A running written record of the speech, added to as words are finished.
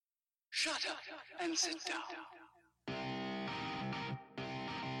Shut up and sit down.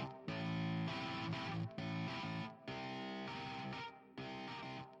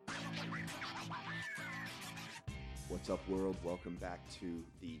 What's up, world? Welcome back to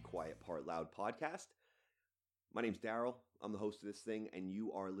the Quiet Part Loud podcast. My name's Daryl. I'm the host of this thing, and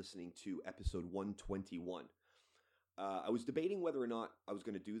you are listening to episode 121. I was debating whether or not I was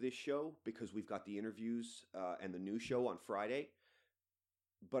going to do this show because we've got the interviews and the new show on Friday.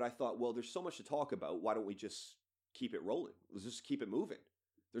 But I thought, well, there's so much to talk about. Why don't we just keep it rolling? Let's just keep it moving.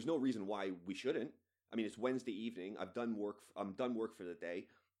 There's no reason why we shouldn't. I mean, it's Wednesday evening. I'm done work for the day.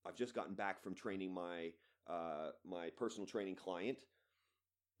 I've just gotten back from training my personal training client,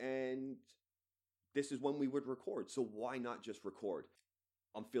 and this is when we would record. So why not just record?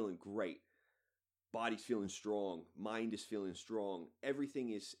 I'm feeling great. Body's feeling strong. Mind is feeling strong. Everything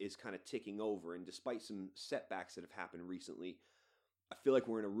is kind of ticking over. And despite some setbacks that have happened recently, I feel like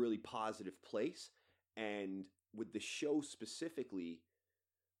we're in a really positive place. And with the show specifically,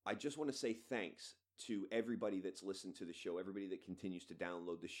 I just want to say thanks to everybody that's listened to the show, everybody that continues to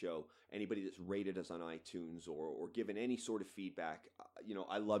download the show, anybody that's rated us on iTunes or given any sort of feedback.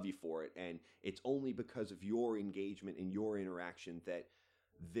 I love you for it. And it's only because of your engagement and your interaction that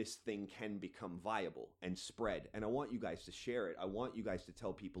this thing can become viable and spread. And I want you guys to share it. I want you guys to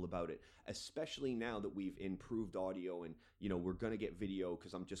tell people about it, especially now that we've improved audio and, we're going to get video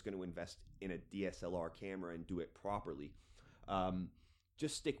because I'm just going to invest in a DSLR camera and do it properly.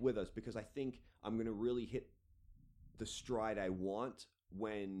 Just stick with us because I think I'm going to really hit the stride I want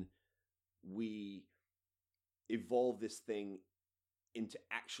when we evolve this thing into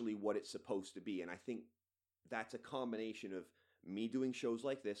actually what it's supposed to be. And I think that's a combination of me doing shows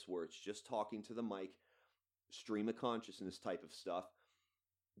like this where it's just talking to the mic, stream of consciousness type of stuff,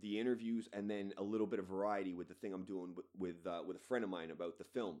 the interviews, and then a little bit of variety with the thing I'm doing with a friend of mine about the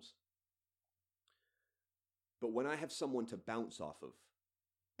films. But when I have someone to bounce off of,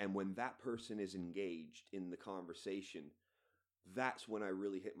 and when that person is engaged in the conversation, that's when I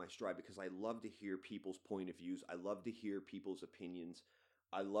really hit my stride because I love to hear people's point of views. I love to hear people's opinions.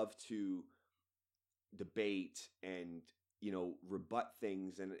 I love to debate and, rebut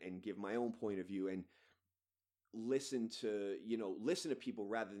things and give my own point of view and listen to people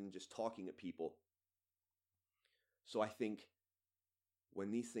rather than just talking at people. So I think when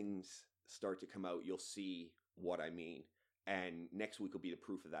these things start to come out, you'll see what I mean. And next week will be the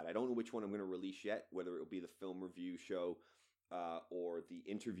proof of that. I don't know which one I'm going to release yet, whether it will be the film review show or the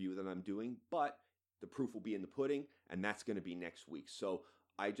interview that I'm doing. But the proof will be in the pudding, and that's going to be next week. So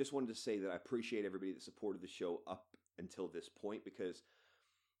I just wanted to say that I appreciate everybody that supported the show up until this point because,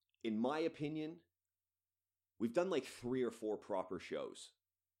 in my opinion, we've done like 3 or 4 proper shows.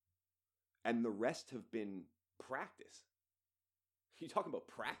 And the rest have been practice. You talking about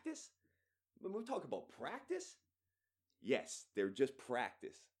practice? When we talk about practice? Yes, they're just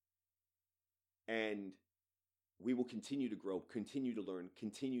practice. And we will continue to grow, continue to learn,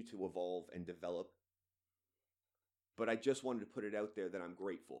 continue to evolve and develop. But I just wanted to put it out there that I'm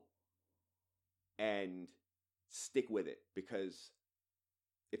grateful. And stick with it. Because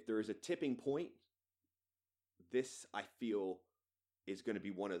if there is a tipping point, this, I feel, is going to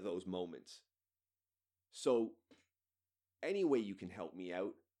be one of those moments. So, any way you can help me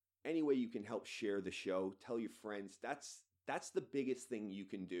out, any way you can help share the show, tell your friends, that's the biggest thing you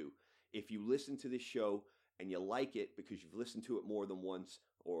can do. If you listen to this show and you like it because you've listened to it more than once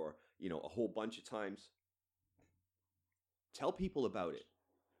or, a whole bunch of times, tell people about it.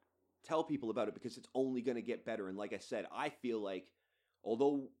 Tell people about it because it's only going to get better. And like I said, I feel like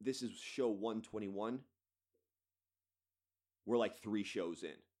although this is show 121, we're like 3 shows in.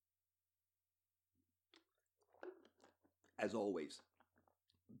 As always,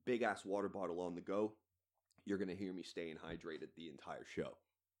 big ass water bottle on the go. You're going to hear me staying hydrated the entire show.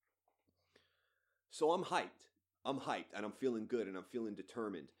 So I'm hyped. And I'm feeling good and I'm feeling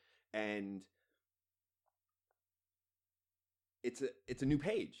determined. And it's a new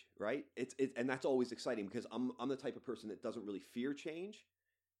page, right? And that's always exciting because I'm the type of person that doesn't really fear change.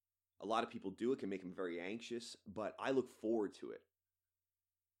 A lot of people do. It can make them very anxious, but I look forward to it.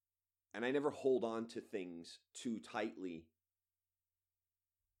 And I never hold on to things too tightly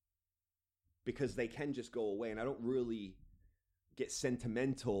because they can just go away. And I don't really get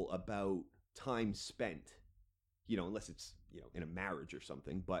sentimental about time spent, unless it's, in a marriage or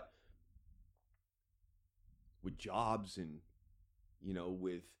something. But with jobs and,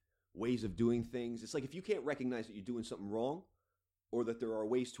 with ways of doing things, it's like if you can't recognize that you're doing something wrong or that there are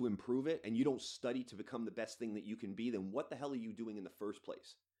ways to improve it and you don't study to become the best thing that you can be, then what the hell are you doing in the first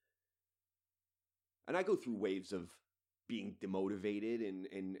place? And I go through waves of being demotivated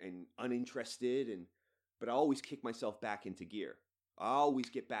and uninterested, but I always kick myself back into gear. I always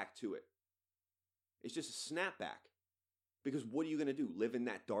get back to it. It's just a snapback. Because what are you going to do? Live in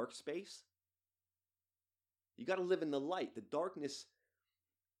that dark space? You got to live in the light. The darkness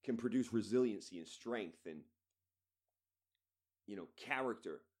can produce resiliency and strength and,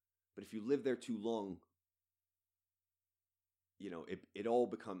 character. But if you live there too long, it all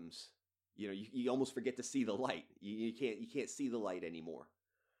becomes, you almost forget to see the light. You can't see the light anymore.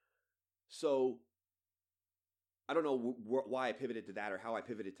 So I don't know why I pivoted to that or how I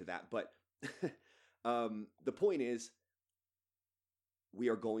pivoted to that, but the point is, we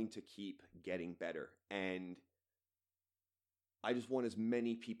are going to keep getting better. And I just want as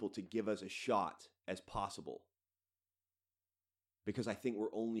many people to give us a shot as possible. Because I think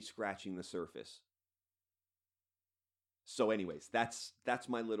we're only scratching the surface. So anyways, that's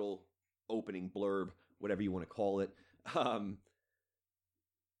my little opening blurb, whatever you want to call it. I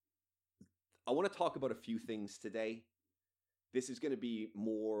want to talk about a few things today. This is going to be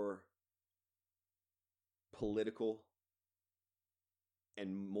more political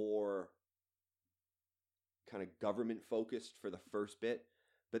and more kind of government focused for the first bit.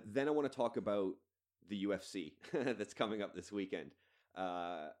 But then I want to talk about the UFC that's coming up this weekend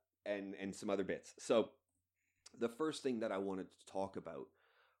and some other bits. So the first thing that I wanted to talk about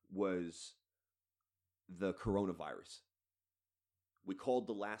was the coronavirus. We called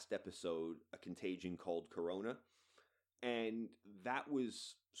the last episode A Contagion Called Corona, and that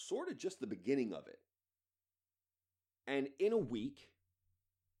was sort of just the beginning of it. And in a week,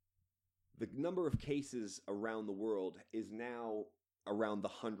 the number of cases around the world is now around the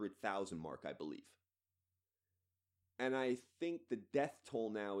 100,000 mark, I believe. And I think the death toll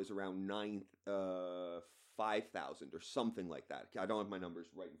now is around 5,000 or something like that. I don't have my numbers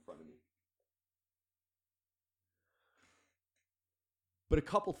right in front of me. But a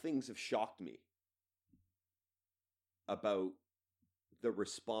couple things have shocked me about the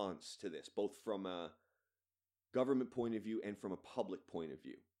response to this, both from a government point of view and from a public point of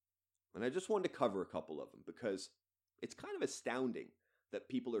view. And I just wanted to cover a couple of them because it's kind of astounding that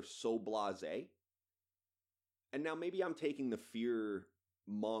people are so blasé. And now maybe I'm taking the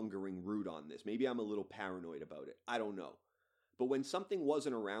fear-mongering route on this. Maybe I'm a little paranoid about it. I don't know. But when something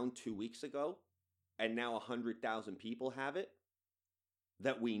wasn't around 2 weeks ago, and now 100,000 people have it,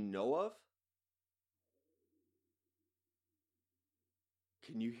 that we know of,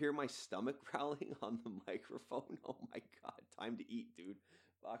 can you hear my stomach growling on the microphone? Oh my God, time to eat, dude.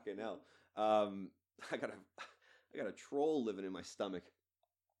 Fucking hell. I got a troll living in my stomach.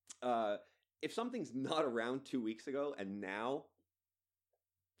 If something's not around 2 weeks ago and now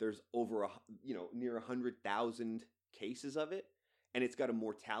there's over near 100,000 cases of it, and it's got a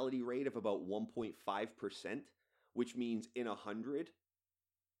mortality rate of about 1.5%, which means in 100,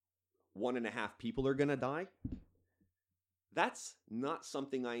 1.5 people are gonna die. That's not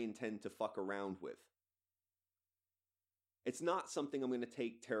something I intend to fuck around with. It's not something I'm going to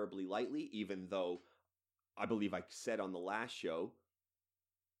take terribly lightly, even though I believe I said on the last show,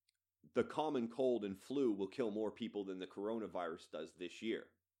 the common cold and flu will kill more people than the coronavirus does this year.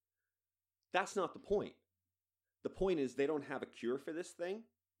 That's not the point. The point is they don't have a cure for this thing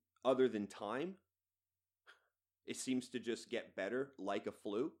other than time. It seems to just get better like a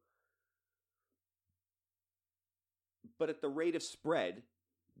flu. But at the rate of spread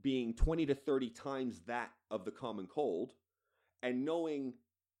being 20 to 30 times that of the common cold, and knowing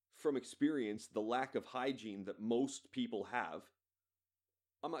from experience the lack of hygiene that most people have,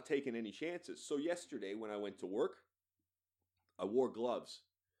 I'm not taking any chances. So yesterday when I went to work, I wore gloves.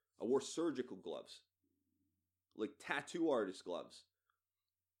 I wore surgical gloves, like tattoo artist gloves.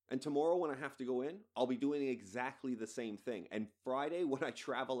 And tomorrow when I have to go in, I'll be doing exactly the same thing. And Friday when I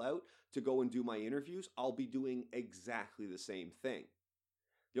travel out to go and do my interviews, I'll be doing exactly the same thing.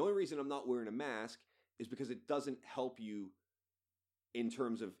 The only reason I'm not wearing a mask is because it doesn't help you in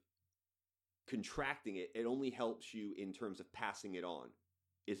terms of contracting it. It only helps you in terms of passing it on,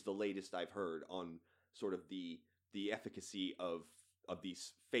 is the latest I've heard on sort of the efficacy of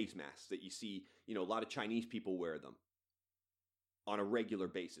these face masks that you see. A lot of Chinese people wear them on a regular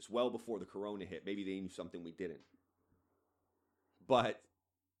basis, well before the corona hit. Maybe they knew something we didn't. But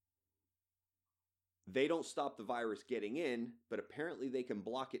they don't stop the virus getting in, but apparently they can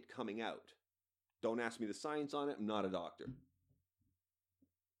block it coming out. Don't ask me the science on it. I'm not a doctor.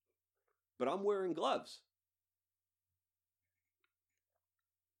 But I'm wearing gloves.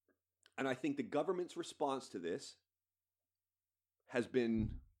 And I think the government's response to this has been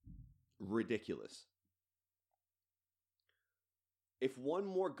ridiculous. If one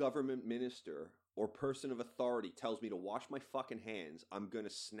more government minister or person of authority tells me to wash my fucking hands, I'm gonna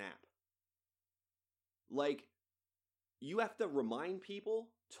snap. Like, you have to remind people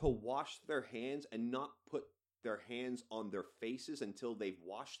to wash their hands and not put their hands on their faces until they've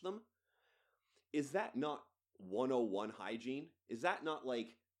washed them? Is that not 101 hygiene? Is that not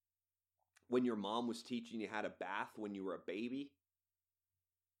like when your mom was teaching you how to bath when you were a baby?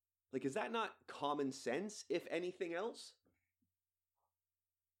 Like, is that not common sense, if anything else?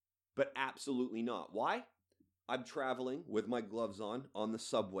 But absolutely not. Why? I'm traveling with my gloves on the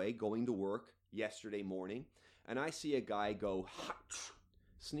subway, going to work yesterday morning, and I see a guy go,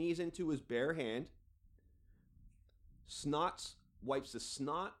 sneeze into his bare hand, wipes the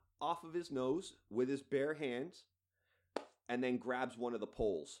snot off of his nose with his bare hands, and then grabs one of the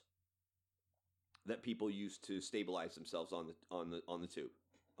poles that people use to stabilize themselves on the tube,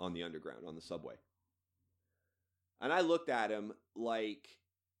 on the underground, on the subway. And I looked at him like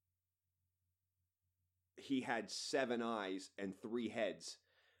he had 7 eyes and 3 heads.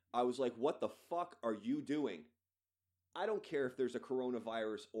 I was like, what the fuck are you doing? I don't care if there's a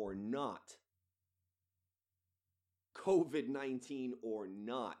coronavirus or not. COVID-19 or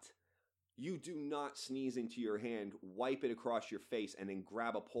not. You do not sneeze into your hand, wipe it across your face, and then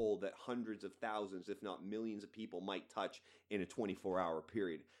grab a pole that hundreds of thousands, if not millions of people might touch in a 24-hour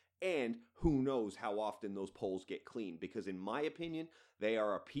period. And who knows how often those poles get cleaned, because in my opinion, they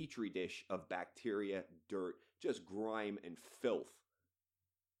are a petri dish of bacteria, dirt, just grime and filth.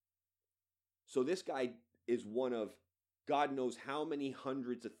 So this guy is one of God knows how many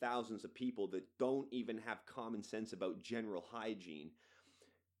hundreds of thousands of people that don't even have common sense about general hygiene.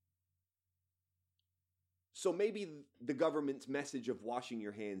 So maybe the government's message of washing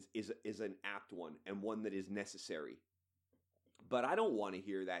your hands is an apt one and one that is necessary. But I don't want to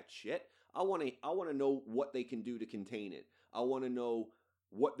hear that shit. I want to know what they can do to contain it. I want to know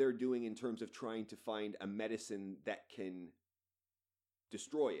what they're doing in terms of trying to find a medicine that can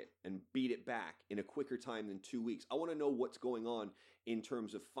destroy it and beat it back in a quicker time than 2 weeks. I want to know what's going on in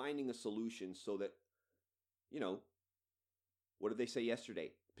terms of finding a solution so that, what did they say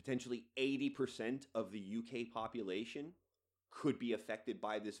yesterday? Potentially 80% of the UK population could be affected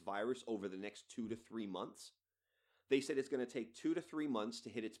by this virus over the next 2 to 3 months. They said it's going to take 2 to 3 months to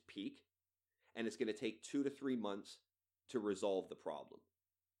hit its peak, and it's going to take 2 to 3 months to resolve the problem.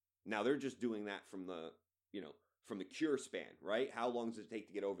 Now, they're just doing that from the cure span, right? How long does it take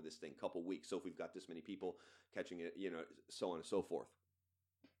to get over this thing? Couple weeks. So if we've got this many people catching it, so on and so forth.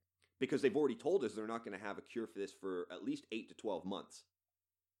 Because they've already told us they're not going to have a cure for this for at least 8 to 12 months.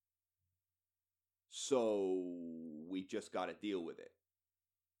 So we just got to deal with it.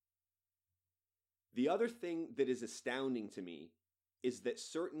 The other thing that is astounding to me is that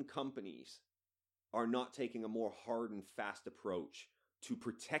certain companies are not taking a more hard and fast approach to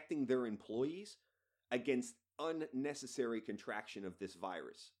protecting their employees against unnecessary contraction of this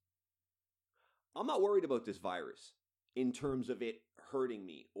virus. I'm not worried about this virus in terms of it hurting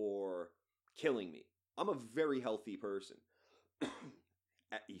me or killing me. I'm a very healthy person,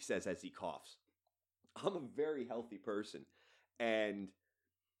 he says as he coughs. I'm a very healthy person. And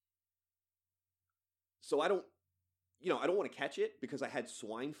so I don't want to catch it because I had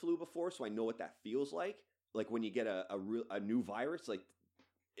swine flu before, so I know what that feels like. Like when you get a new virus, like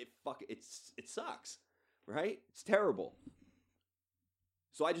it sucks, right? It's terrible.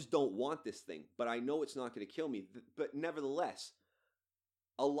 So I just don't want this thing, but I know it's not going to kill me. But nevertheless,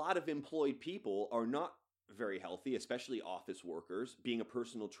 a lot of employed people are not very healthy, especially office workers. Being a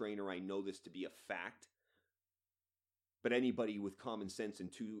personal trainer, I know this to be a fact. But anybody with common sense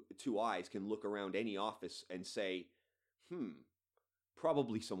and two eyes can look around any office and say,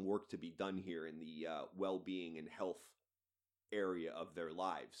 probably some work to be done here in the well-being and health area of their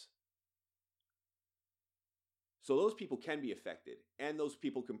lives. So those people can be affected, and those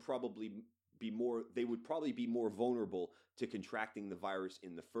people can probably they would probably be more vulnerable to contracting the virus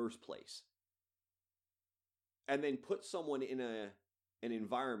in the first place. And then put someone in an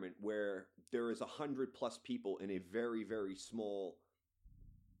environment where there is 100+ people in a very, very small,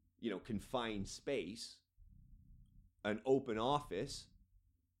 confined space, an open office,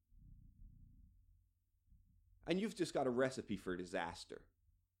 and you've just got a recipe for disaster,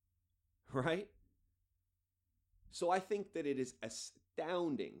 right? So I think that it is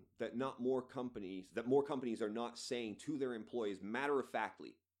astounding that more companies are not saying to their employees,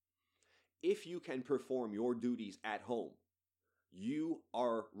 matter-of-factly, if you can perform your duties at home, you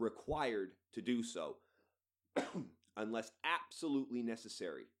are required to do so unless absolutely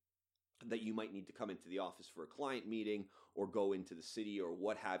necessary, that you might need to come into the office for a client meeting or go into the city or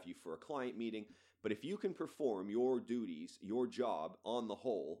what have you for a client meeting. But if you can perform your duties, your job on the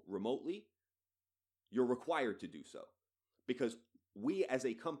whole remotely, You're required to do so because we as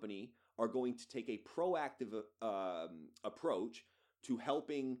a company are going to take a proactive approach to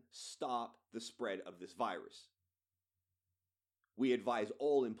helping stop the spread of this virus. We advise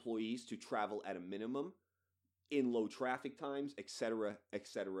all employees to travel at a minimum in low traffic times, etc.,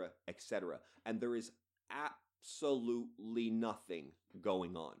 etc., etc. And there is absolutely nothing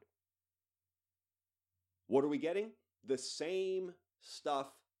going on. What are we getting? The same stuff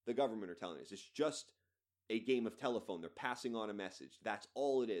the government are telling us. It's just a game of telephone. They're passing on a message. That's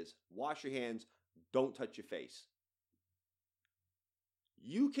all it is. Wash your hands. Don't touch your face.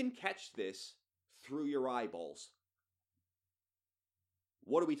 You can catch this through your eyeballs.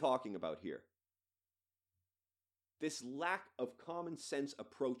 What are we talking about here? This lack of common sense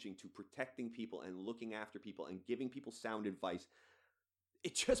approaching to protecting people and looking after people and giving people sound advice,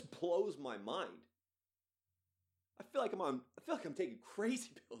 it just blows my mind. I feel like I'm taking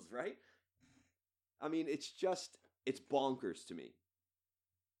crazy pills, right? I mean, it's bonkers to me.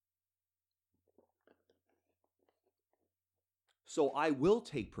 So I will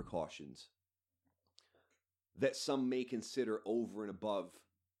take precautions that some may consider over and above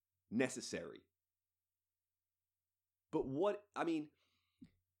necessary. But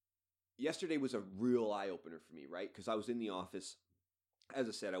yesterday was a real eye-opener for me, right? Because I was in the office. As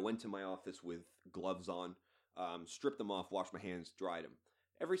I said, I went to my office with gloves on, stripped them off, washed my hands, dried them.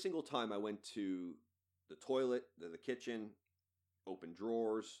 Every single time I went to the toilet, the kitchen, open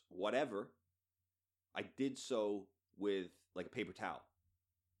drawers, whatever, I did so with like a paper towel.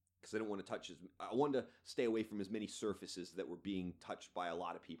 Because I didn't want to I wanted to stay away from as many surfaces that were being touched by a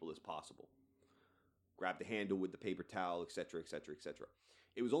lot of people as possible. Grab the handle with the paper towel, etc., etc., etc.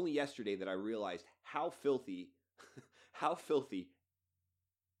 It was only yesterday that I realized how filthy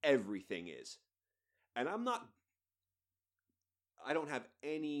everything is. And I don't have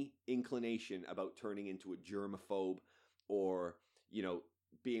any inclination about turning into a germaphobe or,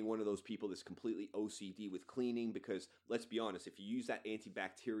 being one of those people that's completely OCD with cleaning, because let's be honest, if you use that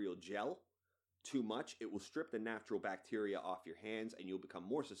antibacterial gel too much, it will strip the natural bacteria off your hands and you'll become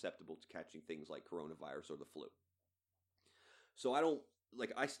more susceptible to catching things like coronavirus or the flu. So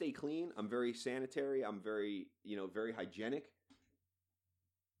I stay clean. I'm very sanitary. I'm very, very hygienic.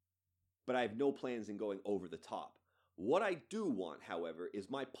 But I have no plans in going over the top. What I do want, however, is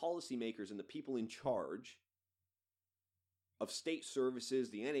my policymakers and the people in charge of state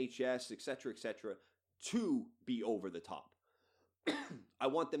services, the NHS, etc., to be over the top. I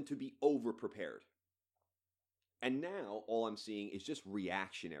want them to be over-prepared. And now, all I'm seeing is just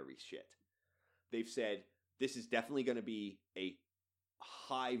reactionary shit. They've said, this is definitely going to be a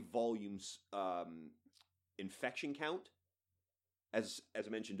high-volume infection count. As I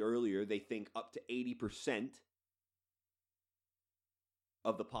mentioned earlier, they think up to 80%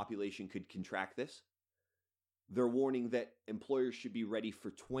 of the population could contract this. They're warning that employers should be ready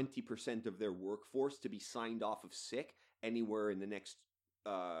for 20% of their workforce to be signed off of sick anywhere in the next,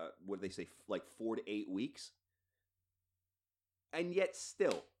 4 to 8 weeks. And yet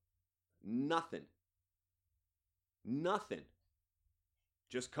still, nothing.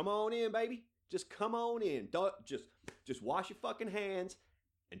 Just come on in, baby. Just come on in. Just wash your fucking hands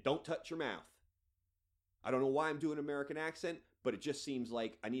and don't touch your mouth. I don't know why I'm doing an American accent, but it just seems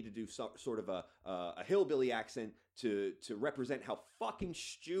like I need to do some sort of a hillbilly accent to represent how fucking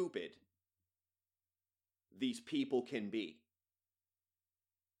stupid these people can be.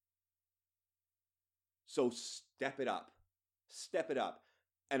 So step it up. Step it up.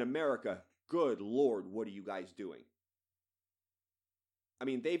 And America, good Lord, what are you guys doing? I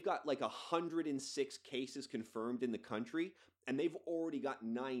mean, they've got like 106 cases confirmed in the country, and they've already got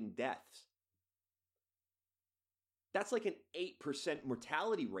 9 deaths. That's like an 8%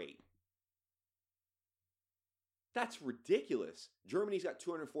 mortality rate. That's ridiculous. Germany's got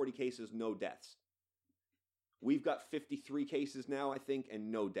 240 cases, no deaths. We've got 53 cases now, I think,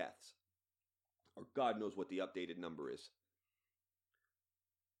 and no deaths. Or God knows what the updated number is.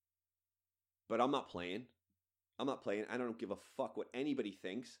 But I'm not playing. I don't give a fuck what anybody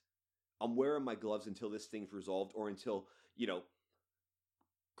thinks. I'm wearing my gloves until this thing's resolved, or until,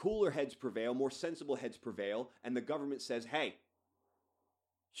 cooler heads prevail, more sensible heads prevail, and the government says, hey,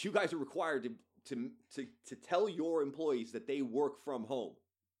 you guys are required to tell your employees that they work from home.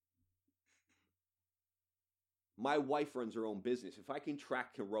 My wife runs her own business. If I can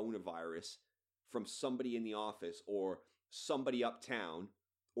track coronavirus from somebody in the office or somebody uptown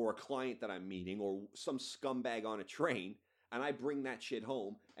or a client that I'm meeting or some scumbag on a train, and I bring that shit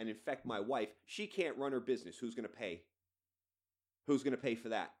home and infect my wife, she can't run her business. Who's going to pay? Who's going to pay for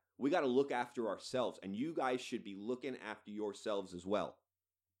that? We got to look after ourselves, and you guys should be looking after yourselves as well.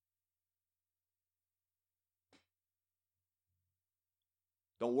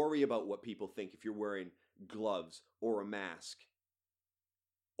 Don't worry about what people think if you're wearing gloves or a mask.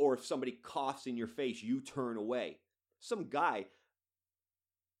 Or if somebody coughs in your face, you turn away. Some guy,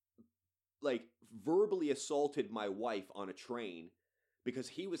 like, verbally assaulted my wife on a train because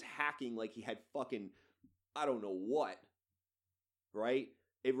he was hacking like he had fucking, I don't know what, right?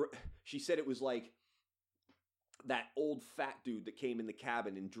 She said it was like that old fat dude that came in the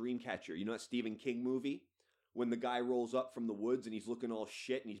cabin in Dreamcatcher. You know that Stephen King movie? When the guy rolls up from the woods and he's looking all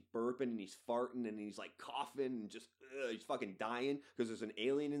shit and he's burping and he's farting and he's like coughing and just, he's fucking dying because there's an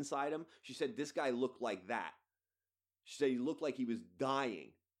alien inside him. She said this guy looked like that. She said he looked like he was dying.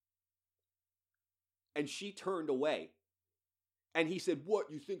 And she turned away. And he said, "What,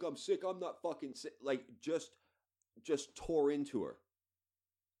 you think I'm sick? I'm not fucking sick." Like, just tore into her.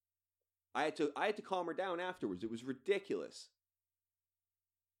 I had to calm her down afterwards. It was ridiculous.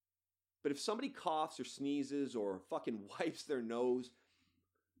 But if somebody coughs or sneezes or fucking wipes their nose,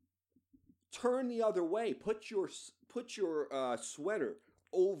 turn the other way. Put your sweater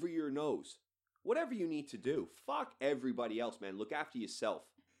over your nose. Whatever you need to do. Fuck everybody else, man. Look after yourself.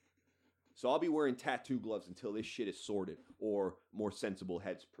 So I'll be wearing tattoo gloves until this shit is sorted or more sensible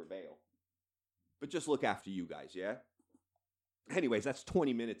heads prevail. But just look after you guys, yeah? Anyways, that's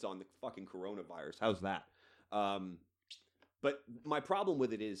 20 minutes on the fucking coronavirus. How's that? But my problem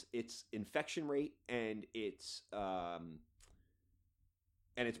with it is its infection rate and its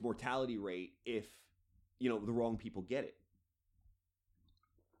mortality rate if, the wrong people get it.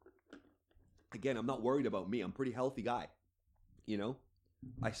 Again, I'm not worried about me. I'm a pretty healthy guy.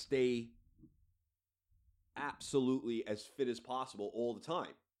 I stay absolutely as fit as possible all the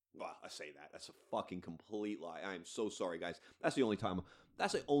time. Well, I say that. That's a fucking complete lie. I am so sorry, guys. That's the only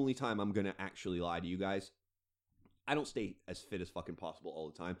time I'm going to actually lie to you guys. I don't stay as fit as fucking possible all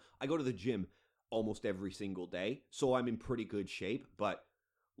the time. I go to the gym almost every single day, so I'm in pretty good shape, but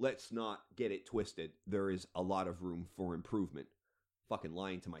let's not get it twisted. There is a lot of room for improvement. Fucking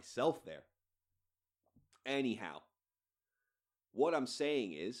lying to myself there. Anyhow, what I'm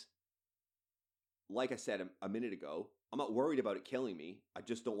saying is, like I said a minute ago, I'm not worried about it killing me. I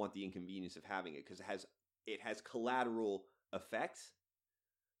just don't want the inconvenience of having it because it has collateral effects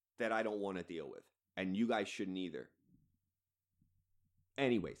that I don't want to deal with. And you guys shouldn't either.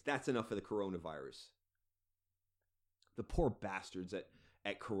 Anyways, that's enough of the coronavirus. The poor bastards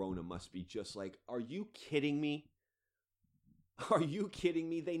at Corona must be just like, are you kidding me? Are you kidding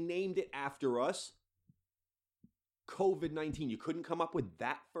me? They named it after us. COVID-19. You couldn't come up with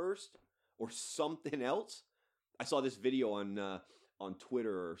that first? Or something else? I saw this video on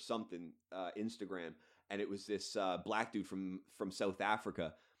Twitter or something, Instagram, and it was this black dude from South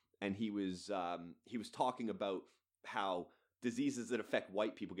Africa. And he was talking about how diseases that affect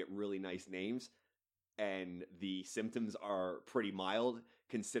white people get really nice names, and the symptoms are pretty mild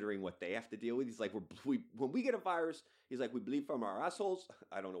considering what they have to deal with. He's like, when we get a virus, he's like, we bleed from our assholes.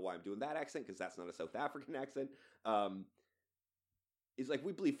 I don't know why I'm doing that accent because that's not a South African accent. He's like,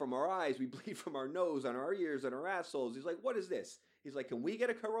 we bleed from our eyes, we bleed from our nose, and our ears, and our assholes. He's like, what is this? He's like, can we get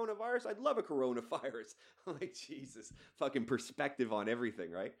a coronavirus? I'd love a coronavirus. I'm like, Jesus, fucking perspective on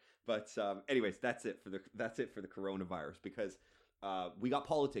everything, right? But anyways, that's it for the coronavirus because we got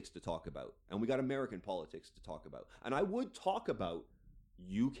politics to talk about, and we got American politics to talk about, and I would talk about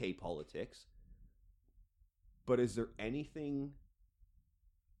UK politics, but is there anything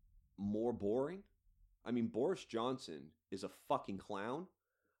more boring? I mean, Boris Johnson is a fucking clown.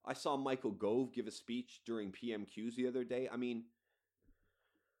 I saw Michael Gove give a speech during PMQs the other day. I mean,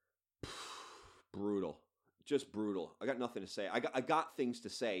 brutal. Just brutal. I got nothing to say. I got things to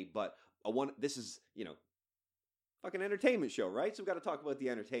say, but this is, fucking entertainment show, right? So we've got to talk about the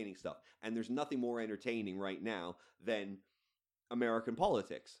entertaining stuff. And there's nothing more entertaining right now than American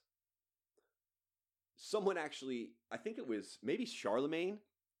politics. Someone actually, I think it was maybe Charlemagne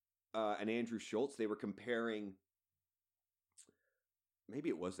and Andrew Schultz, they were comparing, maybe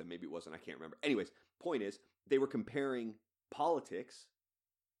it was them, maybe it wasn't, I can't remember. Anyways, point is, they were comparing politics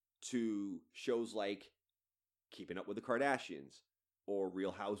to shows like Keeping Up with the Kardashians, or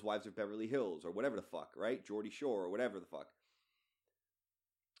Real Housewives of Beverly Hills, or whatever the fuck, right? Geordie Shore, or whatever the fuck.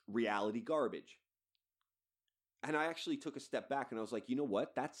 Reality garbage. And I actually took a step back and I was like, you know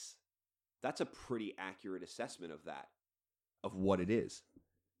what? That's a pretty accurate assessment of that, of what it is.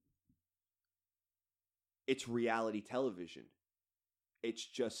 It's reality television. It's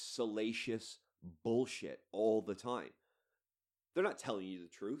just salacious bullshit all the time. They're not telling you the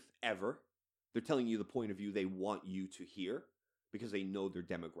truth, ever. They're telling you the point of view they want you to hear because they know their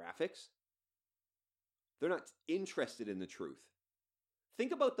demographics. They're not interested in the truth.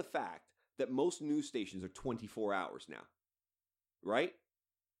 Think about the fact that most news stations are 24 hours now, right?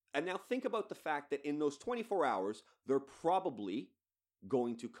 And now think about the fact that in those 24 hours, they're probably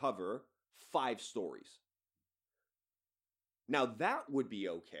going to cover 5 stories. Now, that would be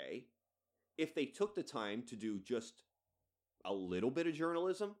okay if they took the time to do just a little bit of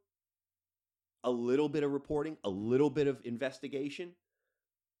journalism, a little bit of reporting, a little bit of investigation,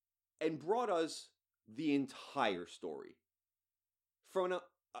 and brought us the entire story from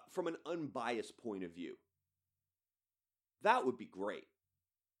an unbiased point of view. That would be great.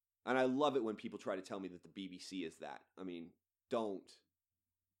 And I love it when people try to tell me that the BBC is that. I mean, don't.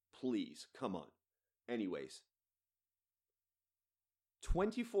 Please, come on. Anyways,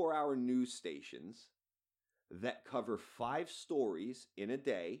 24-hour news stations that cover 5 stories in a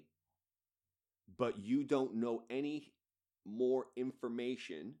day, but you don't know any more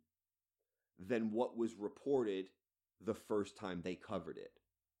information than what was reported the first time they covered it.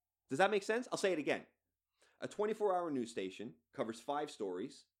 Does that make sense? I'll say it again. A 24-hour news station covers 5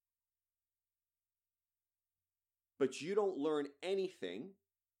 stories, but you don't learn anything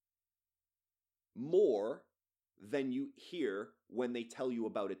more than you hear when they tell you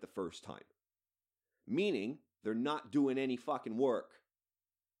about it the first time. Meaning, they're not doing any fucking work.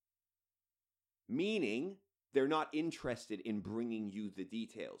 Meaning, they're not interested in bringing you the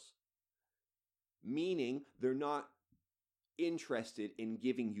details. Meaning, they're not interested in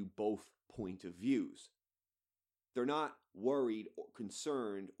giving you both point of views. They're not worried or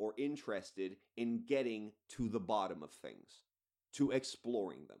concerned or interested in getting to the bottom of things, to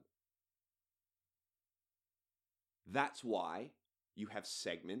exploring them. That's why you have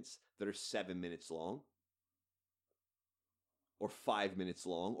segments that are 7 minutes long, or 5 minutes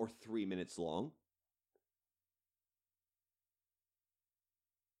long, or 3 minutes long.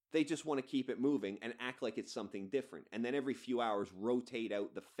 They just want to keep it moving and act like it's something different. And then every few hours, rotate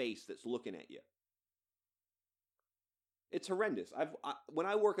out the face that's looking at you. It's horrendous. When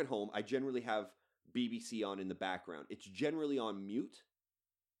I work at home, I generally have BBC on in the background. It's generally on mute.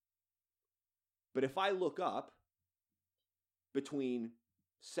 But if I look up between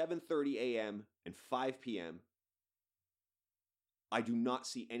 7:30 a.m. and 5 p.m., I do not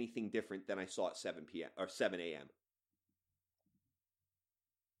see anything different than I saw at 7 p.m. or 7 a.m.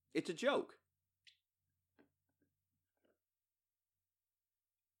 It's a joke.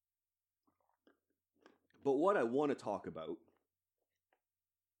 But what I want to talk about,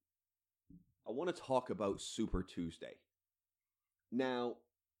 Super Tuesday. Now,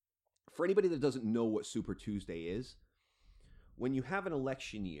 for anybody that doesn't know what Super Tuesday is, when you have an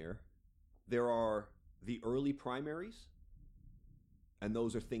election year, there are the early primaries, and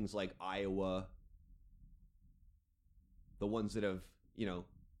those are things like Iowa, the ones that have,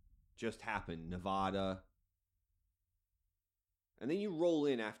 just happened, Nevada. And then you roll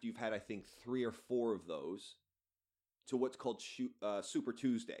in after you've had, I think, 3 or 4 of those to what's called Super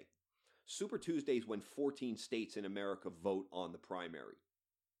Tuesday. Super Tuesday is when 14 states in America vote on the primary.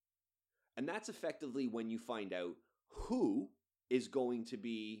 And that's effectively when you find out who is going to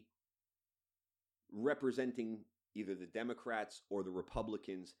be representing either the Democrats or the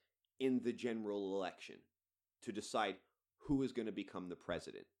Republicans in the general election to decide who is going to become the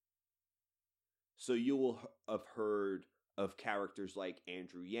president. So you will have heard of characters like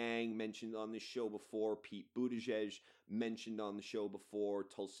Andrew Yang mentioned on this show before, Pete Buttigieg mentioned on the show before,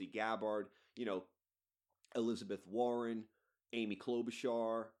 Tulsi Gabbard, Elizabeth Warren, Amy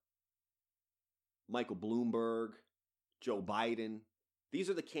Klobuchar, Michael Bloomberg, Joe Biden. These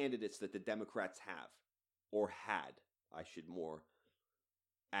are the candidates that the Democrats have, or had, I should more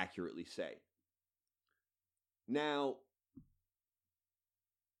accurately say. Now,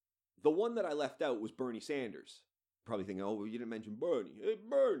 the one that I left out was Bernie Sanders. Probably thinking, oh, well, you didn't mention Bernie. Hey,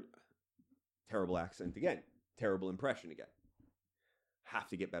 Bernie. Terrible accent again. Terrible impression again. Have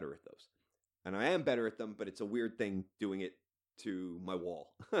to get better at those. And I am better at them, but it's a weird thing doing it to my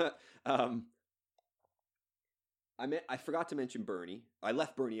wall. I forgot to mention Bernie. I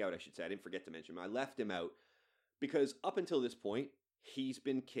left Bernie out, I should say. I didn't forget to mention him. I left him out because up until this point, he's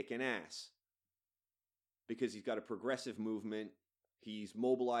been kicking ass. Because he's got a progressive movement. He's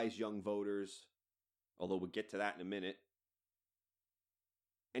mobilized young voters, although we'll get to that in a minute.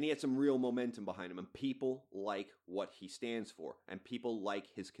 And he had some real momentum behind him, and people like what he stands for, and people like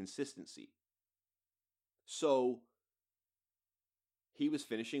his consistency. So, he was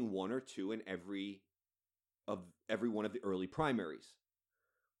finishing 1 or 2 in every one of the early primaries.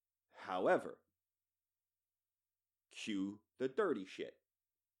 However, cue the dirty shit.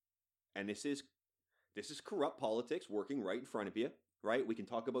 And this is corrupt politics working right in front of you. Right? We can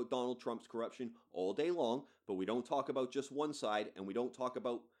talk about Donald Trump's corruption all day long, but we don't talk about just one side, and we don't talk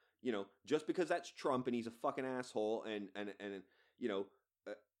about, just because that's Trump and he's a fucking asshole and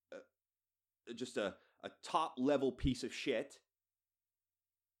just a top level piece of shit.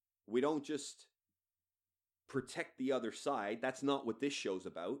 We don't just protect the other side. That's not what this show's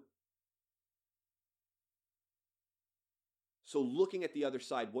about. So looking at the other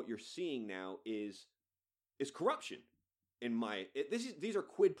side, what you're seeing now is corruption. These are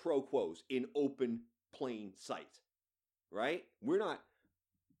quid pro quos in open plain sight, right?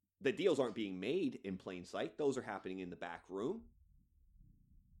 The deals aren't being made in plain sight. Those are happening in the back room.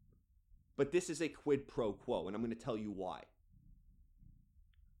 But this is a quid pro quo, and I'm going to tell you why.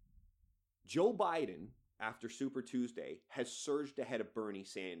 Joe Biden, after Super Tuesday, has surged ahead of Bernie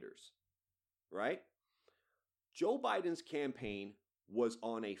Sanders, right? Joe Biden's campaign was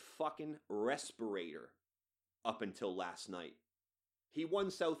on a fucking respirator up until last night. He won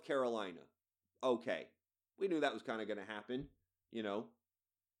South Carolina. Okay. We knew that was kind of going to happen,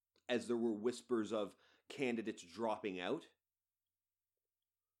 as there were whispers of candidates dropping out.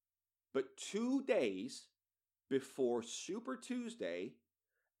 But 2 days before Super Tuesday,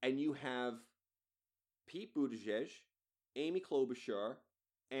 and you have Pete Buttigieg, Amy Klobuchar,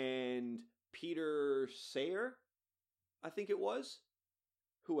 and Peter Sayer, I think it was.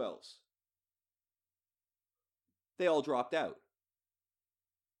 Who else? They all dropped out.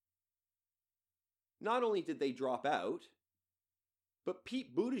 Not only did they drop out, but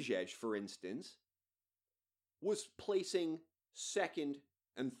Pete Buttigieg, for instance, was placing second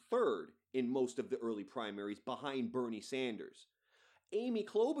and third in most of the early primaries behind Bernie Sanders. Amy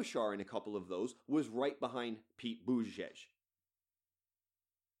Klobuchar in a couple of those was right behind Pete Buttigieg.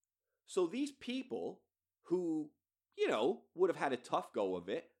 So these people who, would have had a tough go of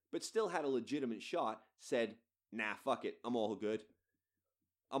it, but still had a legitimate shot, said, nah, fuck it, I'm all good.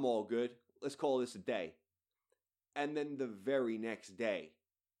 Let's call this a day. And then the very next day,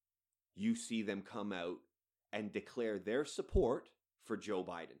 you see them come out and declare their support for Joe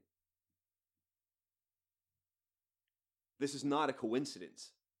Biden. This is not a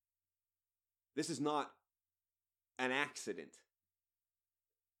coincidence. This is not an accident.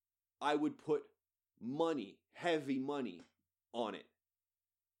 I would put money, heavy money, on it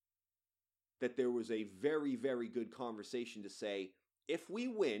that there was a very, very good conversation to say, if we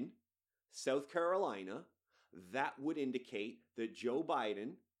win South Carolina, that would indicate that Joe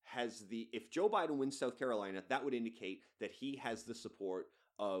Biden if Joe Biden wins South Carolina, that would indicate that he has the support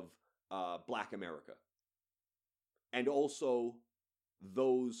of Black America. And also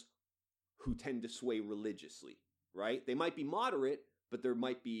those who tend to sway religiously, right? They might be moderate, but there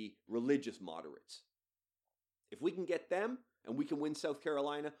might be religious moderates. If we can get them and we can win South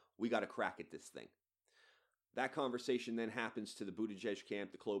Carolina, we got a crack at this thing. That conversation then happens to the Buttigieg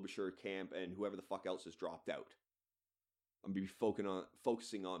camp, the Klobuchar camp, and whoever the fuck else has dropped out. I'm going to be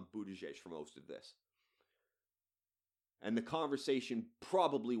focusing on Buttigieg for most of this. And the conversation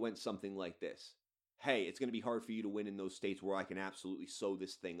probably went something like this. Hey, it's going to be hard for you to win in those states where I can absolutely sew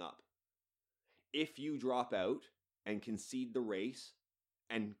this thing up. If you drop out and concede the race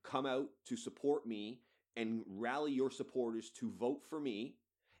and come out to support me and rally your supporters to vote for me,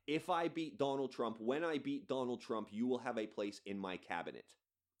 if I beat Donald Trump, when I beat Donald Trump, you will have a place in my cabinet.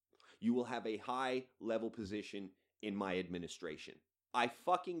 You will have a high-level position in my administration. I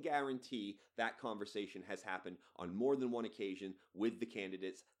fucking guarantee that conversation has happened on more than one occasion with the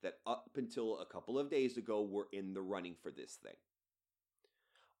candidates that up until a couple of days ago were in the running for this thing.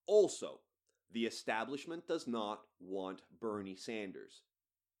 Also, the establishment does not want Bernie Sanders.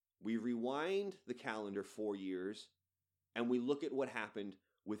 We rewind the calendar 4 years and we look at what happened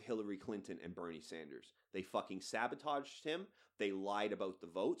with Hillary Clinton and Bernie Sanders. They fucking sabotaged him. They lied about the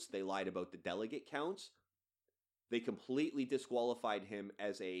votes. They lied about the delegate counts. They completely disqualified him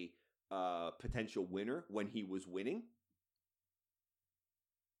as a potential winner when he was winning.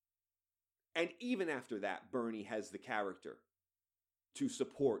 And even after that, Bernie has the character to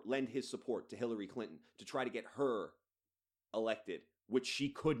lend his support to Hillary Clinton to try to get her elected, which she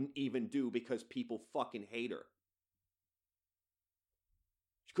couldn't even do because people fucking hate her.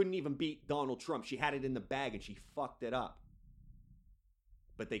 She couldn't even beat Donald Trump. She had it in the bag and she fucked it up.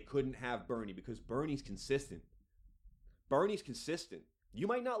 But they couldn't have Bernie because Bernie's consistent. Bernie's consistent. You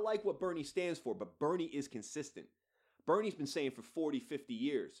might not like what Bernie stands for, but Bernie is consistent. Bernie's been saying for 40, 50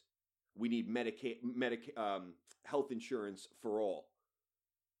 years, we need health insurance for all.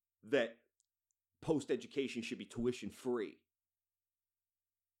 That post-education should be tuition free.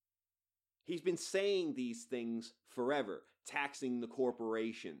 He's been saying these things forever, taxing the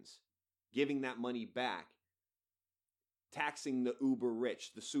corporations, giving that money back, taxing the uber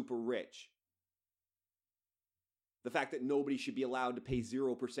rich, the super rich. The fact that nobody should be allowed to pay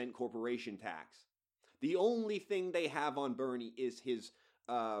 0% corporation tax. The only thing they have on Bernie is his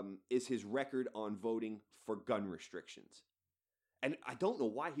is his record on voting for gun restrictions. And I don't know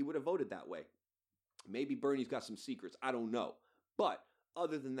why he would have voted that way. Maybe Bernie's got some secrets. I don't know. But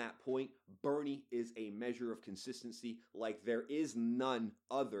other than that point, Bernie is a measure of consistency like there is none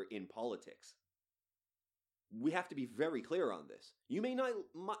other in politics. We have to be very clear on this. You may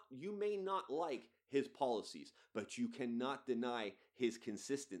not like his policies, but you cannot deny his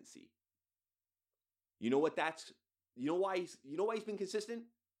consistency. You know what that's you know why he's been consistent?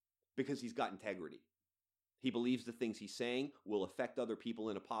 Because he's got integrity. He believes the things he's saying will affect other people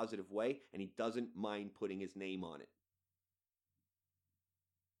in a positive way, and he doesn't mind putting his name on it.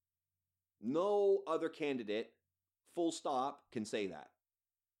 No other candidate, full stop, can say that,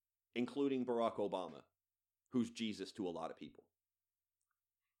 including Barack Obama, who's Jesus to a lot of people.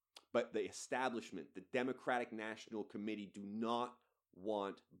 But the establishment, the Democratic National Committee, do not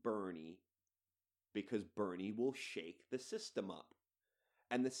want Bernie because Bernie will shake the system up.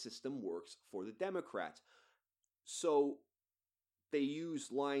 And the system works for the Democrats. So they use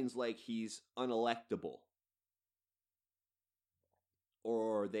lines like he's unelectable.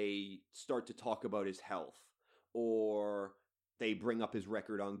 Or they start to talk about his health. Or they bring up his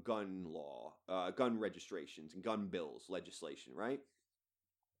record on gun law, gun registrations and gun bills legislation, right?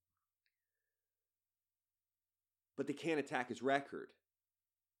 But they can't attack his record.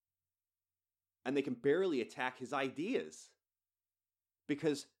 And they can barely attack his ideas.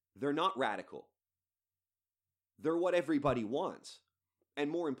 Because they're not radical. They're what everybody wants. And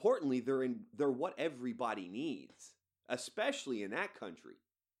more importantly, they're what everybody needs. Especially in that country.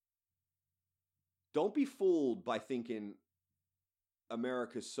 Don't be fooled by thinking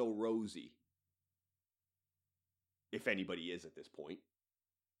America's so rosy. If anybody is at this point.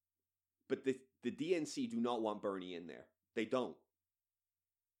 But the DNC do not want Bernie in there. They don't.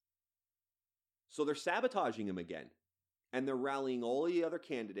 So they're sabotaging him again. And they're rallying all the other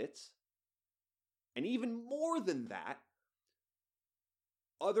candidates. And even more than that,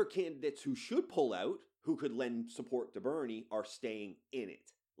 other candidates who should pull out, who could lend support to Bernie, are staying in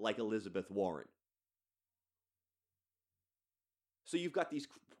it, like Elizabeth Warren. So you've got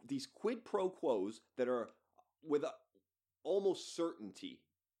these quid pro quos that are, with almost certainty,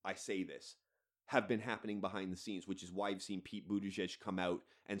 I say this, have been happening behind the scenes, which is why I've seen Pete Buttigieg come out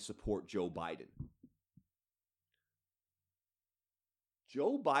and support Joe Biden.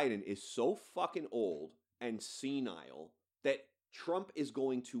 Joe Biden is so fucking old and senile that Trump is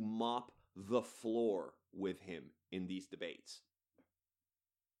going to mop the floor with him in these debates.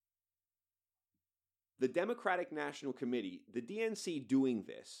 The Democratic National Committee, the DNC doing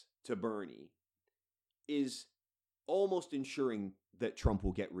this to Bernie, is almost ensuring that Trump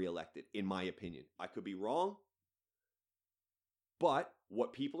will get reelected, in my opinion. I could be wrong, but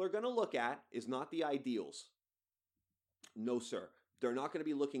what people are going to look at is not the ideals. No, sir. They're not going to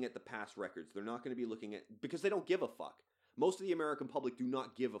be looking at the past records. They're not going to be looking at, because they don't give a fuck. Most of the American public do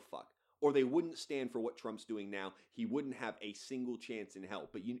not give a fuck. Or they wouldn't stand for what Trump's doing now. He wouldn't have a single chance in hell.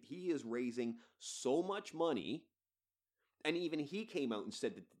 But he is raising so much money. And even he came out and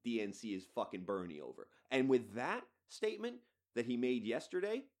said that the DNC is fucking Bernie over. And with that statement that he made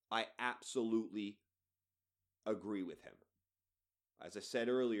yesterday, I absolutely agree with him. As I said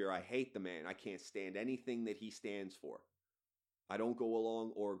earlier, I hate the man. I can't stand anything that he stands for. I don't go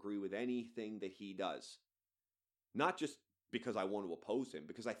along or agree with anything that he does. Not just because I want to oppose him,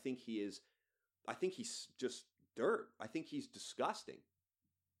 because I think he's just dirt. I think he's disgusting.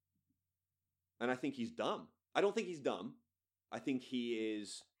 And I think he's dumb. I don't think he's dumb. I think he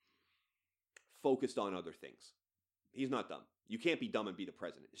is focused on other things. He's not dumb. You can't be dumb and be the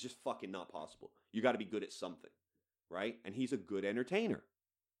president. It's just fucking not possible. You got to be good at something, right? And he's a good entertainer.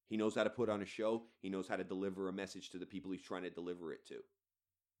 He knows how to put on a show. He knows how to deliver a message to the people he's trying to deliver it to.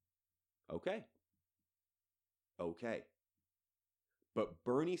 Okay. But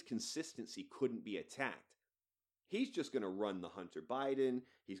Bernie's consistency couldn't be attacked. He's just going to run the Hunter Biden.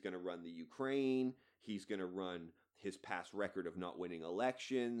 He's going to run the Ukraine. He's going to run his past record of not winning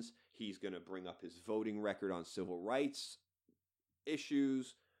elections. He's going to bring up his voting record on civil rights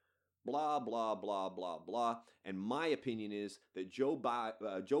issues. Blah, blah, blah, blah, blah. And my opinion is that Joe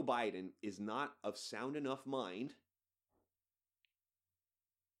Biden is not of sound enough mind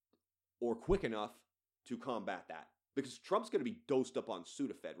or quick enough to combat that. Because Trump's going to be dosed up on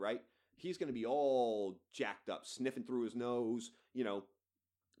Sudafed, right? He's going to be all jacked up, sniffing through his nose,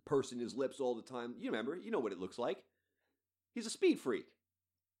 pursing his lips all the time. You remember, you know what it looks like. He's a speed freak.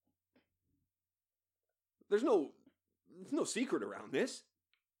 There's no secret around this.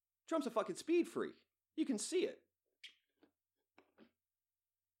 Trump's a fucking speed freak. You can see it.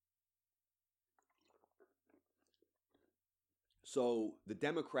 So the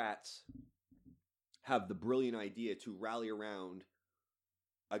Democrats have the brilliant idea to rally around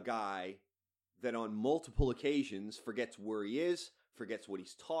a guy that on multiple occasions forgets where he is, forgets what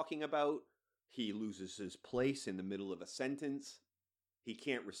he's talking about. He loses his place in the middle of a sentence. He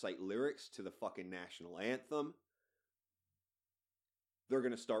can't recite lyrics to the fucking national anthem. They're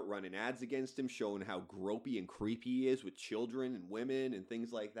going to start running ads against him, showing how gropey and creepy he is with children and women and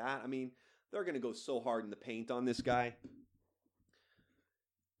things like that. I mean, they're going to go so hard in the paint on this guy.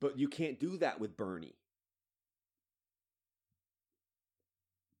 But you can't do that with Bernie.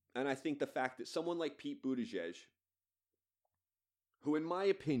 And I think the fact that someone like Pete Buttigieg, who in my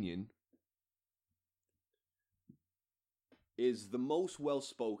opinion is the most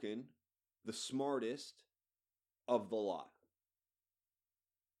well-spoken, the smartest of the lot.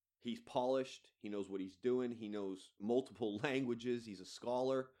 He's polished. He knows what he's doing. He knows multiple languages. He's a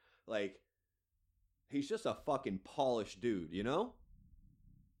scholar. Like, he's just a fucking polished dude, you know?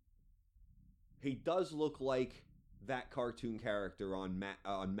 He does look like that cartoon character on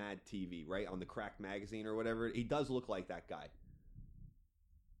Mad TV, right? On the Cracked magazine or whatever. He does look like that guy.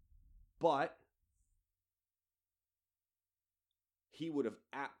 But he would have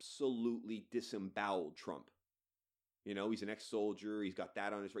absolutely disemboweled Trump. You know, he's an ex-soldier. He's got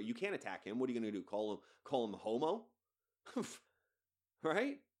that on his right. You can't attack him. What are you going to do? Call him a homo?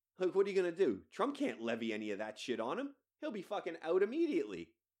 Right? Like, what are you going to do? Trump can't levy any of that shit on him. He'll be fucking out immediately.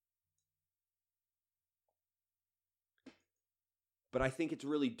 But I think it's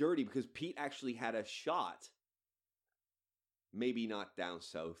really dirty because Pete actually had a shot. Maybe not down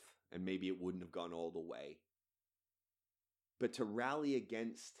south, and maybe it wouldn't have gone all the way. But to rally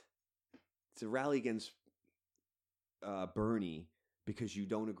against Bernie because you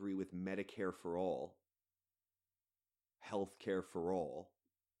don't agree with Medicare for all, health care for all.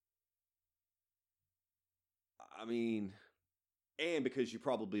 I mean, and because you've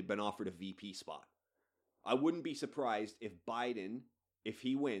probably been offered a VP spot. I wouldn't be surprised if Biden, if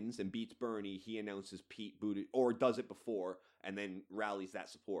he wins and beats Bernie, he announces Pete Buttigieg, or does it before, and then rallies that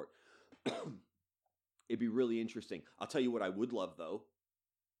support. It'd be really interesting. I'll tell you what I would love, though,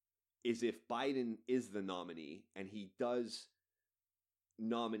 is if Biden is the nominee and he does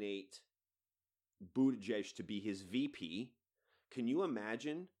nominate Buttigieg to be his VP. Can you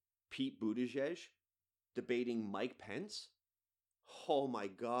imagine Pete Buttigieg debating Mike Pence? Oh my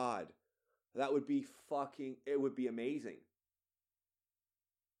God. That would be it would be amazing.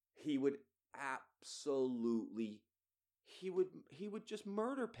 He would he would just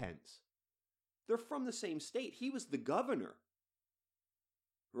murder Pence. They're from the same state. He was the governor.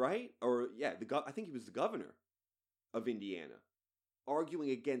 Right? Or, yeah, I think he was the governor of Indiana, arguing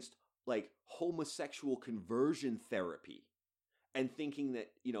against, like, homosexual conversion therapy and thinking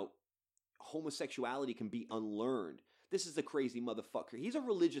that, you know, homosexuality can be unlearned. This is a crazy motherfucker. He's a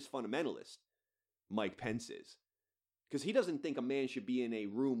religious fundamentalist, Mike Pence is. Because he doesn't think a man should be in a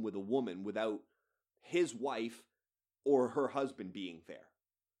room with a woman without his wife or her husband being there.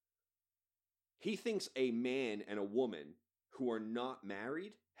 He thinks a man and a woman who are not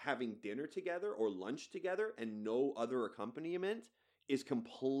married having dinner together or lunch together and no other accompaniment is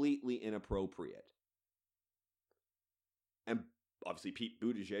completely inappropriate. And obviously Pete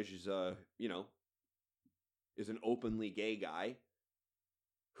Buttigieg is is an openly gay guy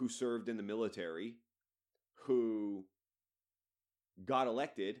who served in the military, who got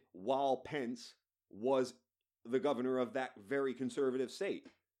elected while Pence was the governor of that very conservative state.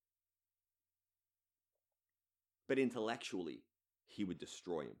 But intellectually, he would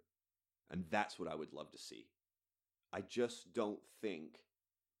destroy him. And that's what I would love to see. I just don't think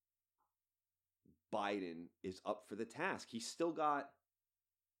Biden is up for the task. He's still got,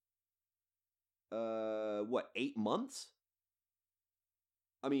 8 months?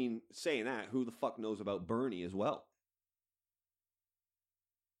 I mean, saying that, who the fuck knows about Bernie as well?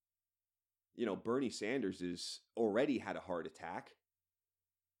 You know, Bernie Sanders has already had a heart attack.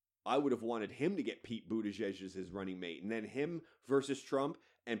 I would have wanted him to get Pete Buttigieg as his running mate. And then him versus Trump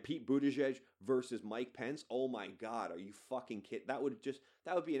and Pete Buttigieg versus Mike Pence. Oh my God, are you fucking kidding? That would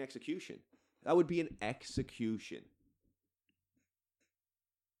be an execution. That would be an execution.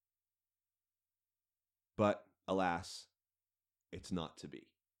 But alas, it's not to be.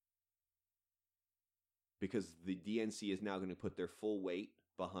 Because the DNC is now going to put their full weight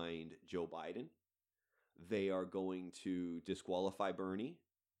behind Joe Biden. They are going to disqualify Bernie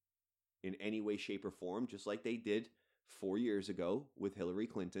in any way, shape, or form, just like they did 4 years ago with Hillary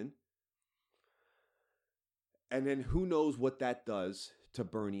Clinton. And then who knows what that does to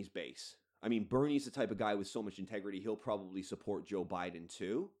Bernie's base. I mean, Bernie's the type of guy with so much integrity, he'll probably support Joe Biden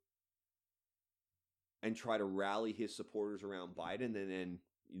too. and try to rally his supporters around Biden, and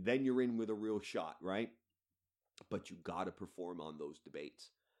then you're in with a real shot, right? But you got to perform on those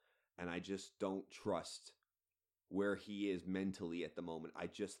debates. And I just don't trust where he is mentally at the moment. I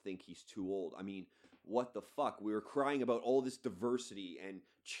just think he's too old. I mean, what the fuck? We were crying about all this diversity and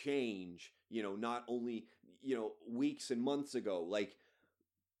change, not only, weeks and months ago. Like,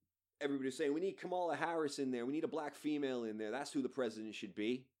 everybody's saying, we need Kamala Harris in there. We need a black female in there. That's who the president should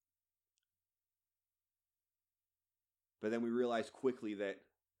be. But then we realized quickly that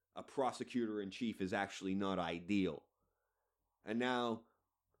a prosecutor-in-chief is actually not ideal. And now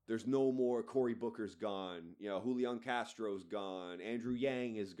there's no more Cory Booker's gone. Julian Castro's gone. Andrew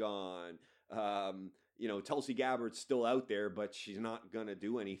Yang is gone. Tulsi Gabbard's still out there, but she's not going to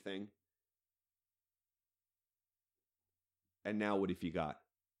do anything. And now what have you got?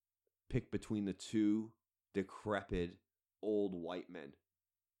 Pick between the two decrepit old white men.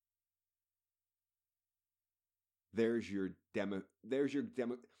 There's your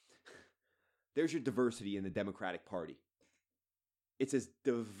diversity in the Democratic Party. It's as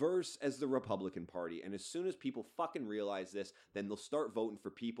diverse as the Republican Party. And as soon as people fucking realize this, then they'll start voting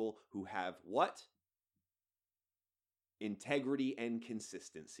for people who have what? Integrity and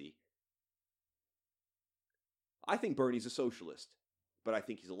consistency. I think Bernie's a socialist, but I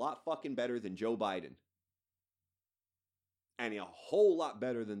think he's a lot fucking better than Joe Biden. And a whole lot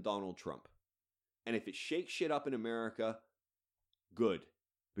better than Donald Trump. And if it shakes shit up in America, good.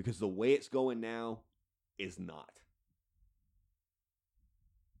 Because the way it's going now is not.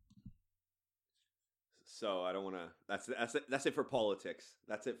 So I don't want to. That's it for politics.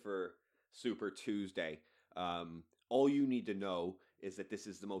 That's it for Super Tuesday. All you need to know is that this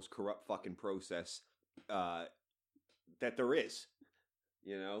is the most corrupt fucking process that there is.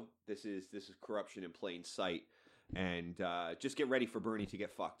 This is corruption in plain sight, and just get ready for Bernie to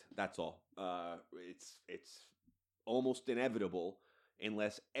get fucked. That's all. It's almost inevitable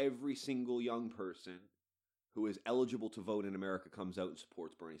unless every single young person who is eligible to vote in America comes out and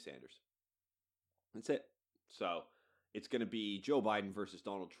supports Bernie Sanders. That's it. So it's going to be Joe Biden versus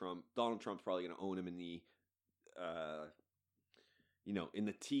Donald Trump. Donald Trump's probably going to own him in the, in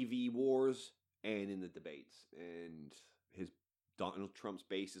the TV wars and in the debates. And Donald Trump's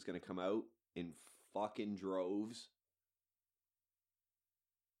base is going to come out in fucking droves.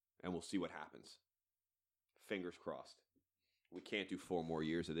 And we'll see what happens. Fingers crossed. We can't do 4 more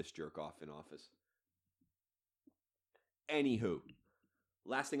years of this jerk off in office. Anywho,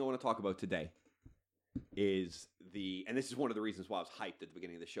 last thing I want to talk about today is and this is one of the reasons why I was hyped at the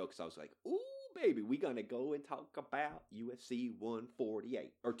beginning of the show, because I was like, ooh, baby, we gonna go and talk about UFC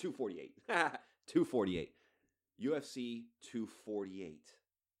 148, or 248. 248. UFC 248.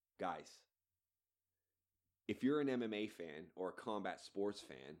 Guys, if you're an MMA fan or a combat sports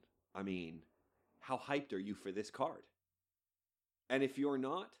fan, I mean, how hyped are you for this card? And if you're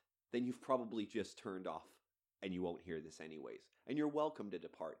not, then you've probably just turned off and you won't hear this anyways. And you're welcome to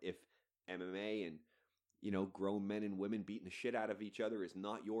depart. If MMA and, grown men and women beating the shit out of each other is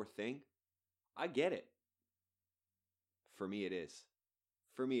not your thing, I get it. For me, it is.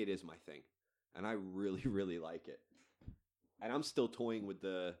 For me, it is my thing. And I really, really like it. And I'm still toying with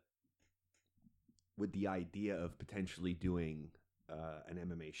the idea of potentially doing an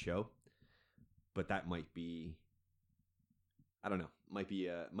MMA show. But that might be, I don't know, might be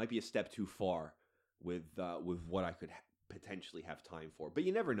a step too far with what I could potentially have time for. But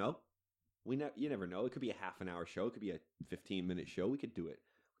you never know. You never know. It could be a half an hour show. It could be a 15-minute show. We could do it.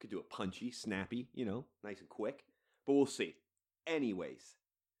 We could do it punchy, snappy, nice and quick. But we'll see. Anyways,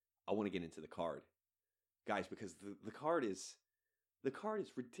 I want to get into the card, guys, because the card is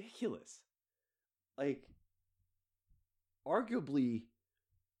ridiculous. Like, arguably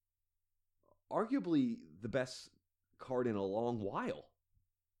the best card in a long while.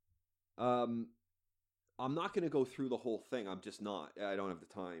 I'm not going to go through the whole thing. I'm just not. I don't have the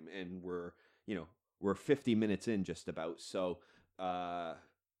time, and we're 50 minutes in just about. So,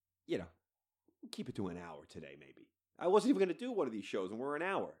 keep it to an hour today, maybe. I wasn't even going to do one of these shows, and we're an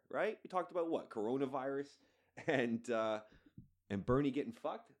hour, right? We talked about what? Coronavirus and Bernie getting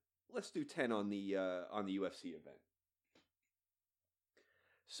fucked. Let's do 10 on the UFC event.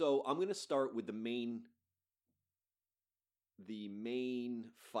 So I'm going to start with the main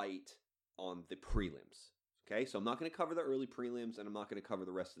fight on the prelims. Okay, so I'm not going to cover the early prelims, and I'm not going to cover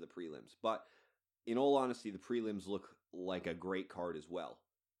the rest of the prelims. But in all honesty, the prelims look like a great card as well.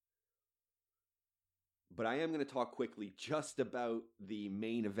 But I am going to talk quickly just about the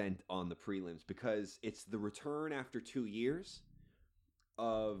main event on the prelims, because it's the return after 2 years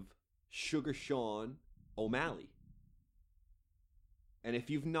of Sugar Sean O'Malley. And if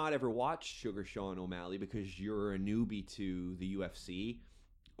you've not ever watched Sugar Sean O'Malley because you're a newbie to the UFC,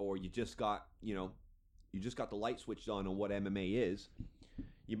 or you just got the light switched on what MMA is,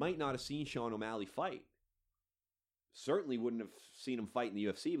 you might not have seen Sean O'Malley fight. Certainly wouldn't have seen him fight in the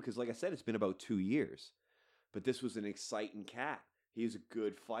UFC because, like I said, it's been about 2 years. But this was an exciting cat. He's a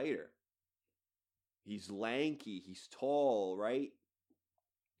good fighter. He's lanky. He's tall, right?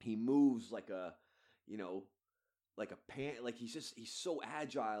 He moves like a, like he's so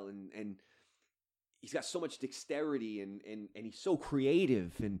agile and he's got so much dexterity and he's so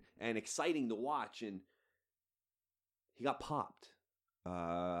creative and exciting to watch. And he got popped,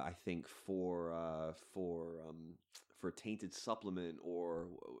 I think, for a tainted supplement or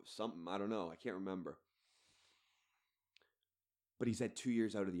something. I don't know. I can't remember. But he's had 2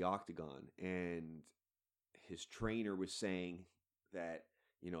 years out of the octagon, and his trainer was saying that,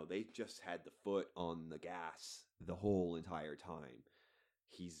 they just had the foot on the gas the whole entire time.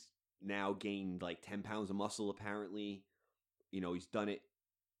 He's now gained like 10 pounds of muscle, apparently. He's done it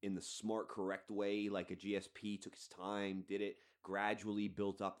in the smart, correct way, like a GSP, took his time, did it gradually,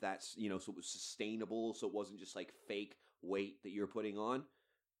 built up that, so it was sustainable, so it wasn't just like fake weight that you're putting on.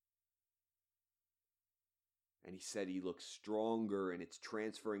 And he said he looks stronger and it's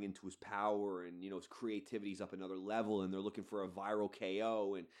transferring into his power and, his creativity's up another level and they're looking for a viral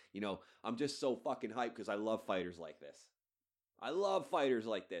KO. And, I'm just so fucking hyped because I love fighters like this. I love fighters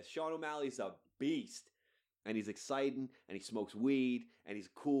like this. Sean O'Malley's a beast. And he's exciting and he smokes weed and he's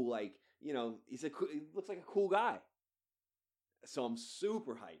cool, like, he looks like a cool guy. So I'm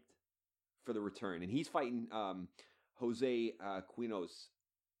super hyped for the return. And he's fighting Jose Quinones.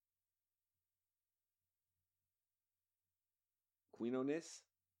 Quinones?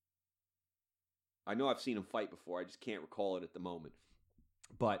 I know I've seen him fight before. I just can't recall it at the moment.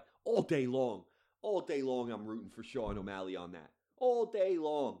 But all day long, I'm rooting for Sean O'Malley on that. All day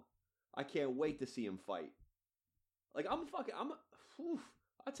long. I can't wait to see him fight. Like, I'll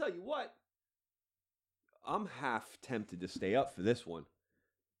tell you what. I'm half tempted to stay up for this one.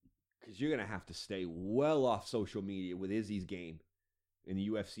 Because you're going to have to stay well off social media with Izzy's game. In the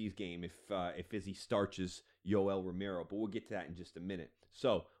UFC's game if Izzy starches Yoel Romero. But we'll get to that in just a minute.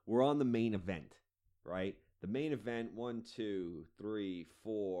 So, we're on the main event, right? The main event, 1, 2, 3,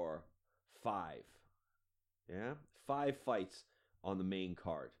 4, 5. Yeah? 5 fights on the main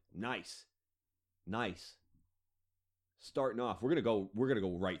card. Nice. Starting off, we're gonna go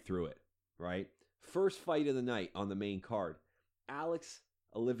right through it, right? First fight of the night on the main card. Alex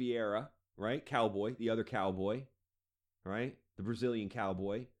Oliveira, right? Cowboy, the other cowboy, right? The Brazilian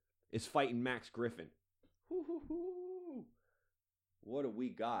cowboy is fighting Max Griffin. What do we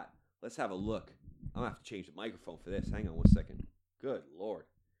got? Let's have a look. I'm going to have to change the microphone for this. Hang on 1 second. Good Lord.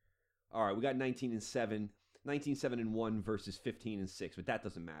 All right, we got 19-7. 19-7-1 versus 15-6, but that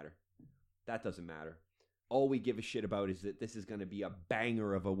doesn't matter. All we give a shit about is that this is going to be a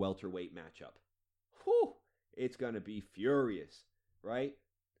banger of a welterweight matchup. Whew! It's going to be furious, right?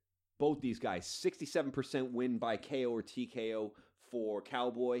 Both these guys, 67% win by KO or TKO for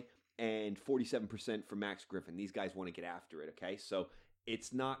Cowboy and 47% for Max Griffin. These guys want to get after it, okay? So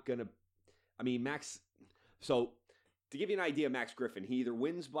it's not going to... Max... So to give you an idea of Max Griffin, he either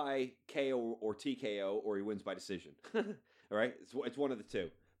wins by KO or TKO or he wins by decision. All right? It's one of the two.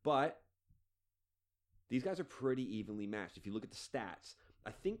 But these guys are pretty evenly matched. If you look at the stats,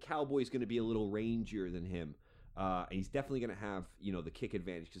 I think Cowboy's going to be a little rangier than him. And he's definitely going to have, the kick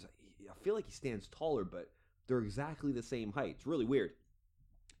advantage because I feel like he stands taller, but they're exactly the same height. It's really weird.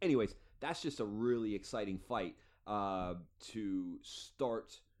 Anyways, that's just a really exciting fight to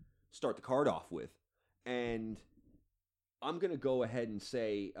start the card off with. And I'm going to go ahead and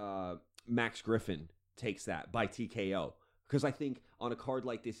say Max Griffin takes that by TKO because I think on a card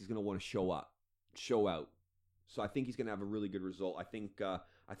like this, he's going to want to show out. So I think he's going to have a really good result. I think you're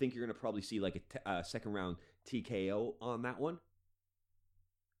going to probably see like a second round TKO on that one.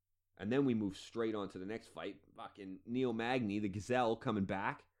 And then we move straight on to the next fight. Fucking Neil Magny, the Gazelle, coming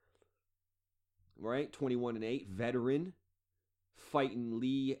back. Right? 21-8, veteran. Fighting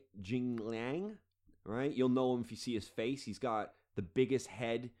Li Jingliang. Right? You'll know him if you see his face. He's got the biggest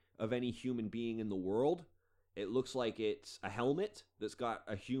head of any human being in the world. It looks like it's a helmet that's got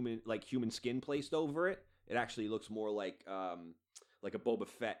a human skin placed over it. It actually looks more like a Boba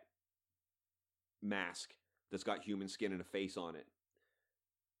Fett mask that's got human skin and a face on it.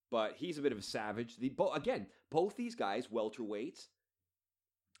 But he's a bit of a savage. Both these guys, welterweights.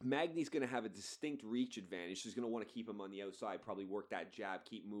 Magny's going to have a distinct reach advantage. He's going to want to keep him on the outside, probably work that jab,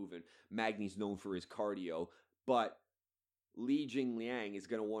 keep moving. Magny's known for his cardio. But Li Jingliang is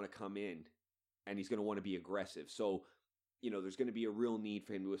going to want to come in, and he's going to want to be aggressive. So there's going to be a real need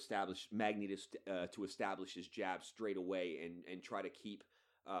for him to establish Magny to establish his jab straight away and try to keep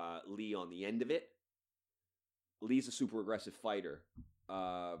Lee on the end of it. Lee's a super aggressive fighter.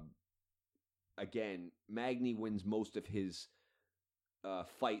 Again, Magny wins most of his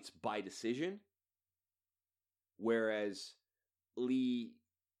fights by decision, whereas Lee,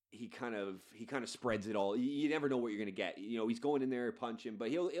 he kind of spreads it all. You never know what you're going to get. He's going in there punching, but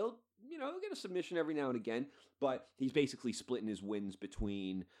he'll get a submission every now and again. But he's basically splitting his wins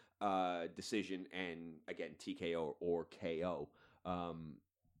between decision and, again, TKO or KO.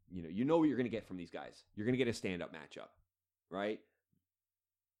 You know what you're going to get from these guys. You're going to get a stand-up matchup, right?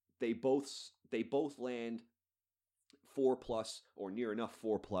 They both land 4+ or near enough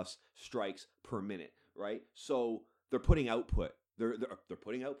 4+ strikes per minute, right? So they're putting output. They're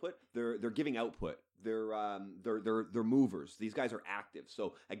putting output. They're giving output. They're movers. These guys are active.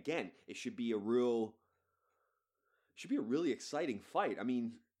 So again, it should be a really exciting fight. I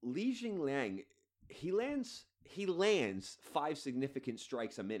mean, Li Jingliang, he lands 5 significant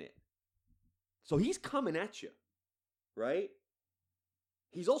strikes a minute. So he's coming at you, right?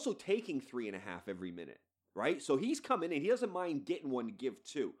 He's also taking 3.5 every minute, right? So he's coming in. He doesn't mind getting one to give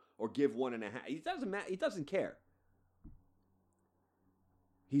 2 or give 1.5. He doesn't care.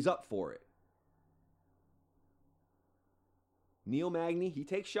 He's up for it. Neil Magny, he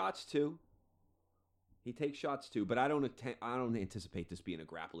takes shots too. But I don't anticipate this being a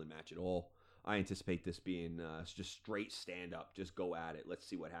grappling match at all. I anticipate this being just straight stand up. Just go at it. Let's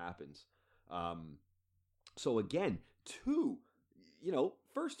see what happens. So again,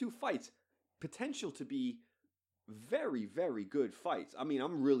 first 2 fights, potential to be very, very good fights. I mean,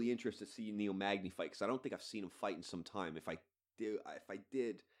 I'm really interested to see Neil Magny fight because I don't think I've seen him fight in some time. If I did,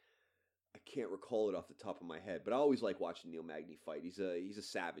 I can't recall it off the top of my head. But I always like watching Neil Magny fight. He's a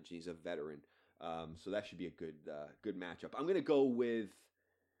savage and he's a veteran. So that should be a good matchup. I'm gonna go with.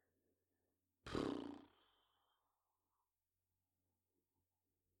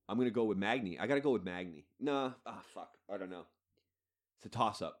 I'm going to go with Magny. I got to go with Magny. Nah. Fuck. I don't know. It's a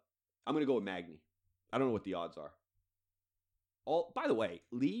toss-up. I'm going to go with Magny. I don't know what the odds are. By the way,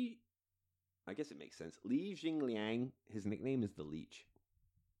 Lee, I guess it makes sense. Li Jingliang, his nickname is the Leech.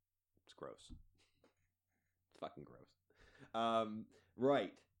 It's gross. It's fucking gross.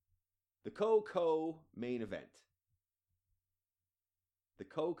 Right. The Co main event. The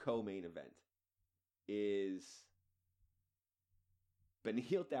Co main event is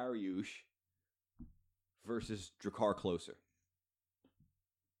Beneil Dariush versus Drakkar Klose.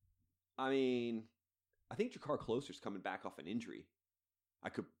 I mean, I think Drakkar Kloser's coming back off an injury. I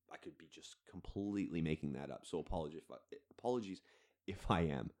could be just completely making that up. So apologies if I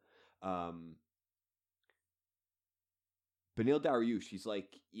am. Beneil Dariush, he's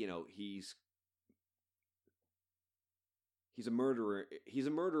like, he's a murderer. He's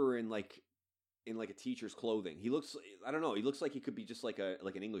a murderer in a teacher's clothing. He looks like he could be just like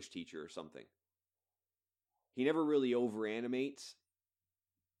an English teacher or something. He never really over animates.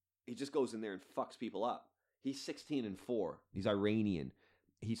 He just goes in there and fucks people up. He's 16-4. He's Iranian.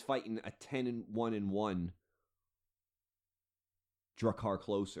 He's fighting a 10-1-1 Drakkar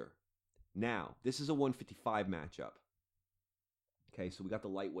Klose. Now, this is a 155 matchup. Okay, so we got the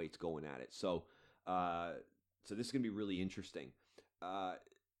lightweights going at it. So this is going to be really interesting.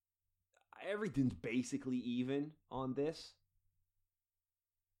 Everything's basically even on this.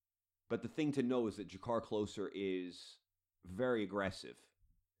 But the thing to know is that Drakkar Klose is very aggressive.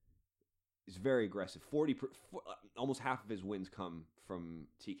 He's very aggressive. Almost half of his wins come from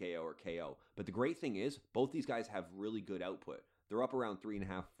TKO or KO. But the great thing is, both these guys have really good output. They're up around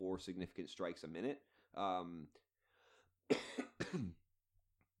 3.5, 4 significant strikes a minute. And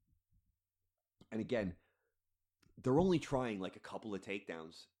again, they're only trying like a couple of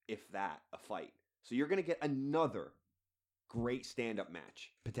takedowns, if that, a fight. So you're going to get another great stand-up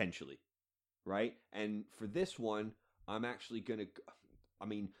match, potentially, right? And for this one, I'm actually going to...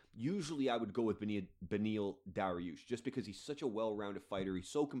 usually I would go with Beneil Dariush, just because he's such a well-rounded fighter. He's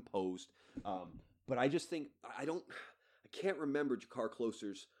so composed. But I just think... I can't remember Drakkar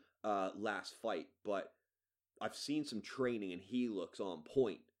Kloser's last fight, but I've seen some training and he looks on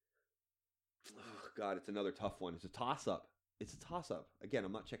point. Oh, God, it's another tough one. It's a toss-up. Again,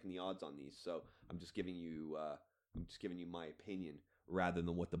 I'm not checking the odds on these, so I'm just giving you my opinion rather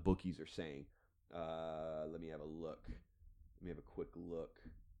than what the bookies are saying. Let me have a look. Let me have a quick look.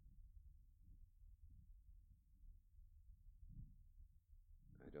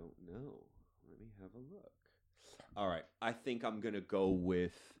 I don't know. Let me have a look. All right, I think I'm gonna go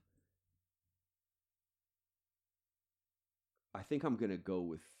with.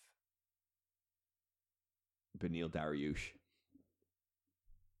 Beneil Dariush.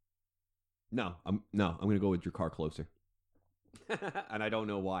 No, I'm gonna go with Drakkar Closer. And I don't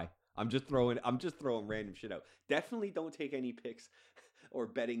know why. I'm just throwing random shit out. Definitely don't take any picks or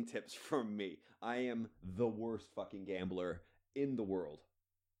betting tips from me. I am the worst fucking gambler in the world.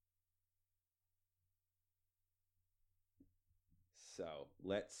 So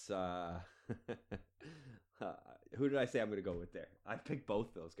let's who did I say I'm gonna go with there? I picked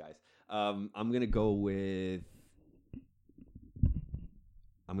both those guys. I'm gonna go with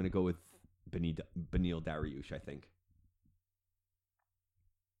Beneil Dariush, I think.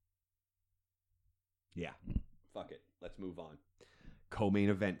 Yeah. Fuck it. Let's move on. Co-main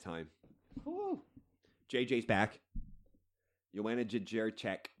event time. Woo. JJ's back. Joanna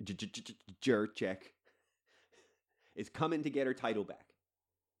Jędrzejczyk is coming to get her title back.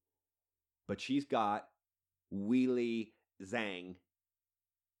 But she's got Weili Zhang,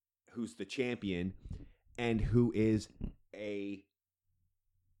 who's the champion and who is a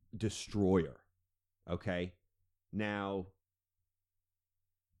destroyer. Okay? Now,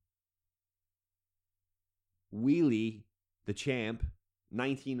 Weili, the champ,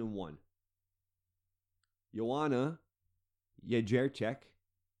 19-1. Joanna Jędrzejczyk,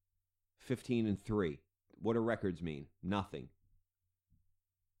 15-3. What do records mean? Nothing.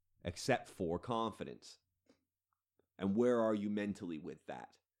 Except for confidence. And where are you mentally with that?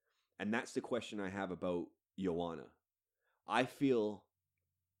 And that's the question I have about Joanna. I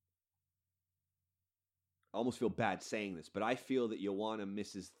almost feel bad saying this, but I feel that Joanna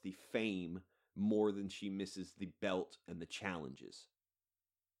misses the fame more than she misses the belt and the challenges.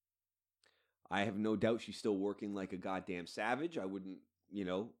 I have no doubt she's still working like a goddamn savage. I wouldn't,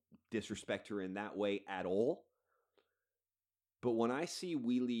 disrespect her in that way at all. But when I see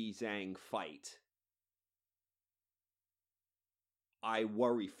Weili Zhang fight, I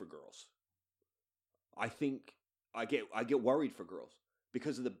worry for girls. I think I get worried for girls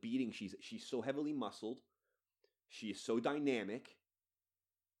because of the beating. She's so heavily muscled. She is so dynamic.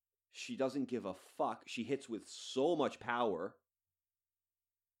 She doesn't give a fuck. She hits with so much power.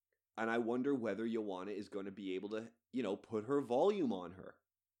 And I wonder whether Joanna is going to be able to, put her volume on her.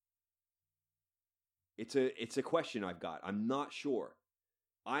 It's a question I've got. I'm not sure.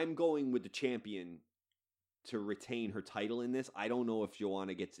 I'm going with the champion to retain her title in this. I don't know if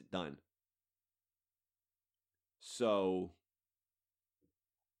Joanna gets it done. So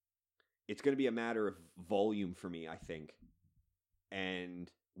it's going to be a matter of volume for me, I think.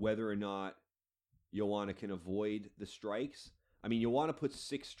 And whether or not Joanna can avoid the strikes. I mean, Joanna puts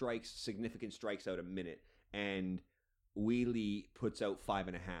 6 significant strikes out a minute, and Weili puts out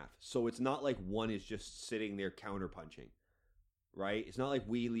 5.5. So it's not like one is just sitting there counterpunching, right? It's not like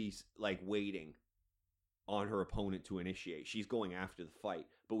Weili's like waiting on her opponent to initiate. She's going after the fight,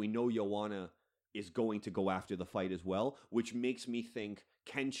 but we know Joanna is going to go after the fight as well, which makes me think,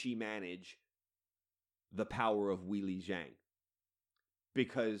 can she manage the power of Weili Zhang?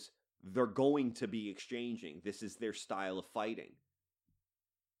 Because they're going to be exchanging. This is their style of fighting.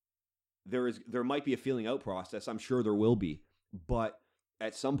 There might be a feeling out process. I'm sure there will be. But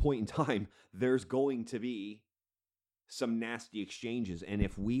at some point in time, there's going to be some nasty exchanges. And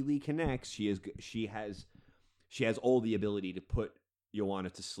if Weili connects, she has all the ability to put Joanna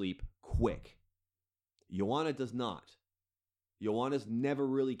to sleep quick. Joanna does not. Joanna's never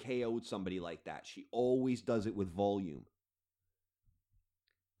really KO'd somebody like that. She always does it with volume.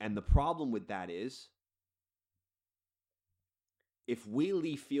 And the problem with that is, if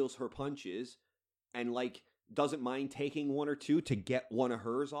Weili feels her punches and doesn't mind taking one or two to get one of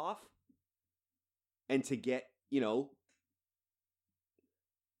hers off and to get,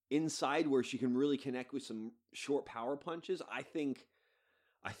 inside where she can really connect with some short power punches, I think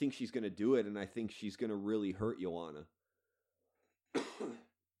she's going to do it, and I think she's going to really hurt Joanna.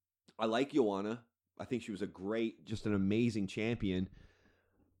 I like Joanna. I think she was just an amazing champion.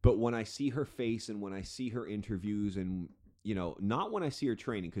 But when I see her face and when I see her interviews and, not when I see her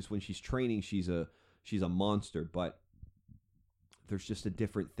training, because when she's training, she's a monster, but there's just a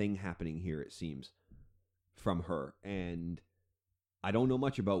different thing happening here, it seems, from her. And I don't know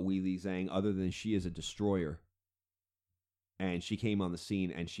much about Weili Zhang other than she is a destroyer. And she came on the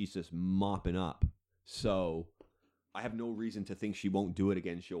scene and she's just mopping up. So I have no reason to think she won't do it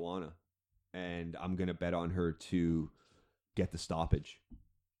against Joanna. And I'm going to bet on her to get the stoppage.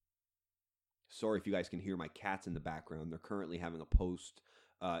 Sorry if you guys can hear my cats in the background. They're currently having a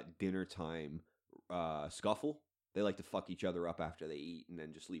post-dinner time scuffle. They like to fuck each other up after they eat and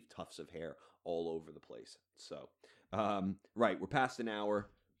then just leave tufts of hair all over the place. So, right, we're past an hour.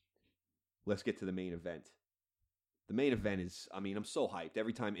 Let's get to the main event. The main event is, I mean, I'm so hyped.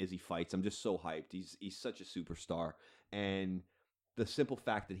 Every time Izzy fights, I'm just so hyped. He's such a superstar. And the simple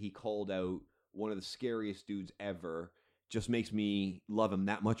fact that he called out one of the scariest dudes ever just makes me love him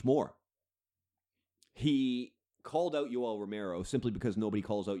that much more. He called out Yoel Romero simply because nobody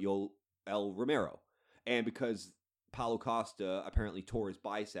calls out Yoel Romero. And because Paulo Costa apparently tore his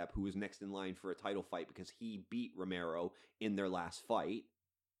bicep, who was next in line for a title fight because he beat Romero in their last fight.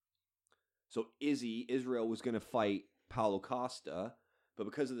 So Israel was going to fight Paulo Costa, but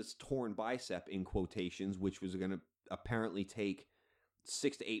because of this torn bicep, in quotations, which was going to apparently take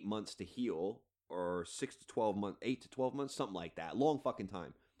 6 to 8 months to heal, or 6 to 12 months, 8 to 12 months, something like that. Long fucking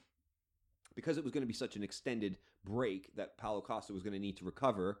time. Because it was going to be such an extended break that Paulo Costa was going to need to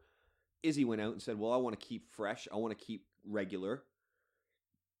recover, Izzy went out and said, well, I want to keep fresh. I want to keep regular.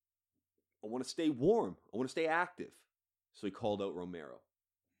 I want to stay warm. I want to stay active. So he called out Romero.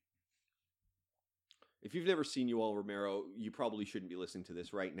 If you've never seen Yoel Romero, you probably shouldn't be listening to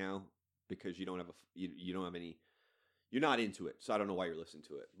this right now because you don't have any. You're not into it, so I don't know why you're listening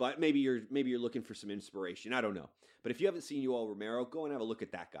to it. But maybe you're looking for some inspiration. I don't know. But if you haven't seen Yoel Romero, go and have a look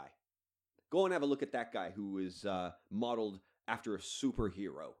at that guy. Go and have a look at that guy who is modeled after a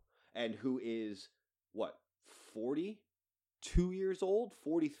superhero and who is, 42 years old?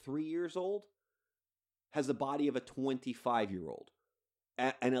 43 years old? Has the body of a 25-year-old.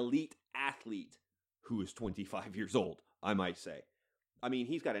 An elite athlete who is 25 years old, I might say. I mean,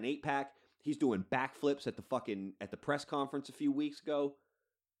 he's got an 8-pack. He's doing backflips at the press conference a few weeks ago.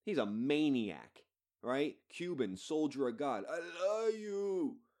 He's a maniac, right? Cuban, soldier of God. I love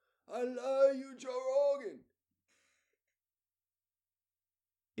you. I love you, Joe Rogan.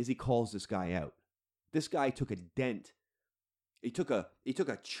 Izzy calls this guy out. This guy took a dent. He took a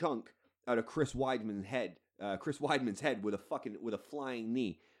chunk out of Chris Weidman's head. Chris Weidman's head with a flying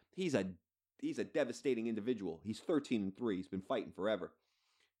knee. He's a devastating individual. He's 13-3. He's been fighting forever.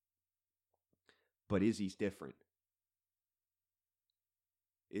 But Izzy's different.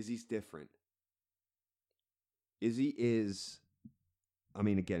 Izzy's different. Izzy is, I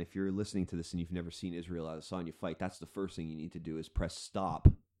mean, again, if you're listening to this and you've never seen Israel Adesanya fight, that's the first thing you need to do is press stop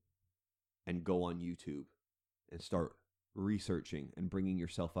and go on YouTube and start researching and bringing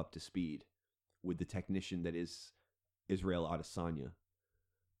yourself up to speed with the technician that is Israel Adesanya.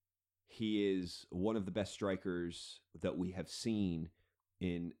 He is one of the best strikers that we have seen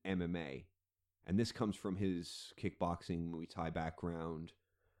in MMA. And this comes from his kickboxing, Muay Thai background,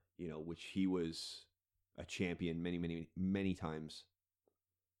 which he was a champion many, many, many times.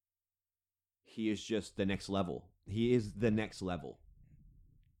 He is just the next level. He is the next level.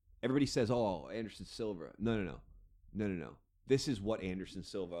 Everybody says, oh, Anderson Silva. No. This is what Anderson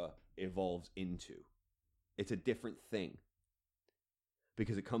Silva evolves into. It's a different thing.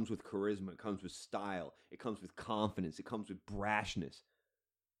 Because it comes with charisma, it comes with style, it comes with confidence, it comes with brashness.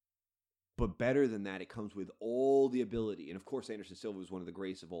 But better than that, it comes with all the ability. And of course, Anderson Silva was one of the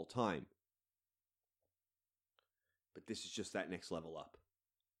greatest of all time. But this is just that next level up.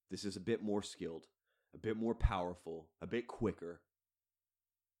 This is a bit more skilled, a bit more powerful, a bit quicker,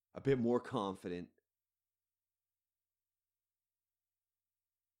 a bit more confident.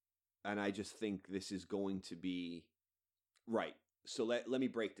 And I just think this is going to be right. So let me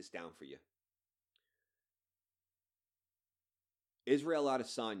break this down for you. Israel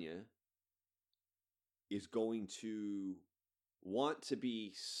Adesanya is going to want to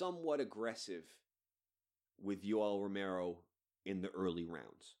be somewhat aggressive with Yoel Romero in the early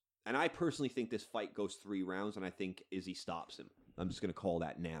rounds. And I personally think this fight goes 3 rounds, and I think Izzy stops him. I'm just going to call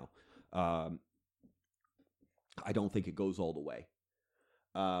that now. I don't think it goes all the way.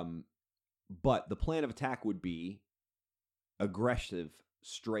 But the plan of attack would be aggressive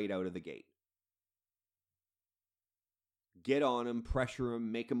straight out of the gate. Get on him, pressure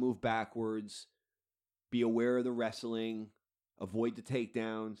him, make him move backwards, be aware of the wrestling, avoid the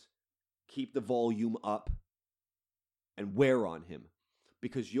takedowns, keep the volume up, and wear on him.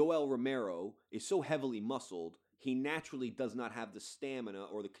 Because Yoel Romero is so heavily muscled, he naturally does not have the stamina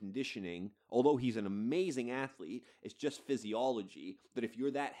or the conditioning, although he's an amazing athlete. It's just physiology that if you're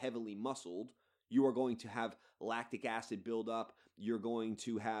that heavily muscled, you are going to have lactic acid buildup. You're going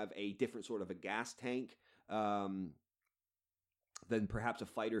to have a different sort of a gas tank than perhaps a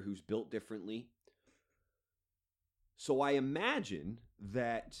fighter who's built differently. So I imagine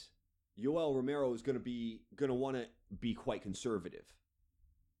that Yoel Romero is going to want to be quite conservative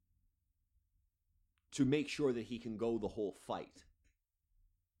to make sure that he can go the whole fight.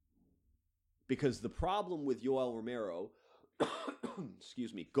 Because the problem with Yoel Romero,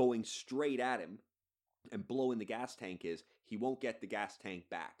 going straight at him and blowing the gas tank is he won't get the gas tank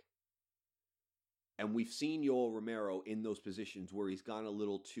back. And we've seen Yoel Romero in those positions where he's gone a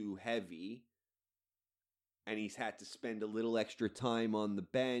little too heavy and he's had to spend a little extra time on the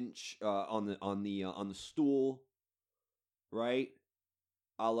bench, on the stool, right?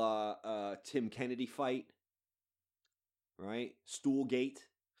 A la Tim Kennedy fight, right? Stoolgate.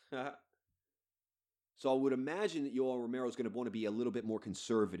 So I would imagine that Yoel Romero is going to want to be a little bit more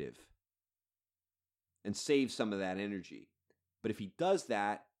conservative and save some of that energy. But if he does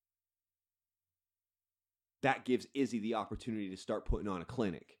that, that gives Izzy the opportunity to start putting on a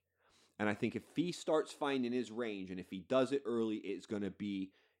clinic. And I think if he starts finding his range, and if he does it early, it is going to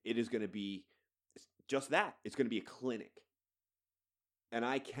be just that. It's going to be a clinic. And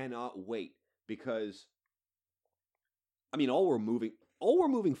I cannot wait because, I mean, all we're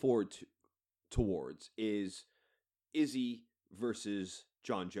moving forward towards is Izzy versus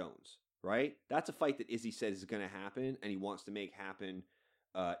John Jones, right? That's a fight that Izzy says is going to happen, and he wants to make happen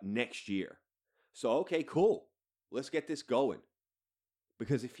next year. So, okay, cool. Let's get this going.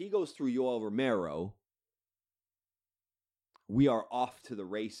 Because if he goes through Yoel Romero, we are off to the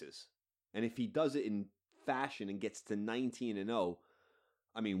races. And if he does it in fashion and gets to 19-0,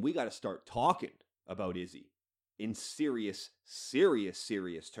 I mean, we got to start talking about Izzy in serious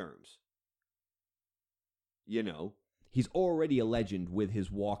terms. You know, he's already a legend with his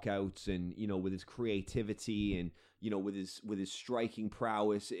walkouts and, you know, with his creativity and, you know, with his striking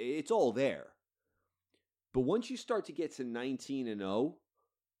prowess. It's all there. But once you start to get to 19-0,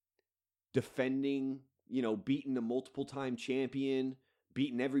 defending, you know, beating a multiple-time champion,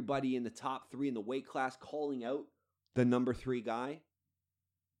 beating everybody in the top 3 in the weight class, calling out the number 3 guy,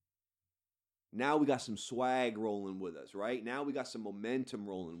 now we got some swag rolling with us, right? Now we got some momentum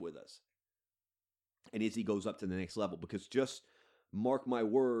rolling with us. And Izzy goes up to the next level because just mark my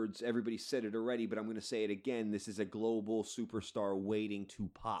words, everybody said it already, but I'm going to say it again. This is a global superstar waiting to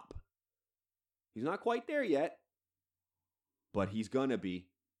pop. He's not quite there yet, but he's going to be.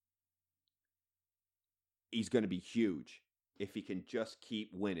 He's going to be huge if he can just keep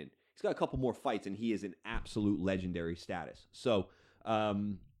winning. He's got a couple more fights, and he is in absolute legendary status. So,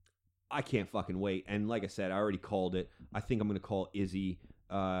 I can't fucking wait. And like I said, I already called it. I think I'm going to call Izzy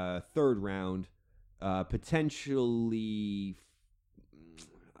 3rd round. Potentially,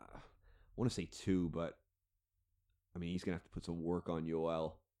 I want to say 2, but I mean, he's going to have to put some work on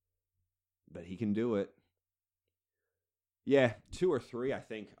Yoel. But he can do it. Yeah, 2 or 3, I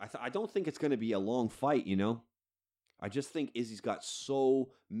think. I don't think it's going to be a long fight, you know? I just think Izzy's got so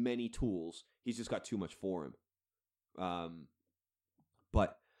many tools. He's just got too much for him.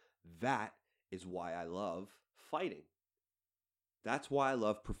 But that is why I love fighting. That's why I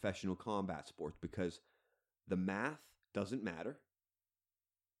love professional combat sports, because the math doesn't matter.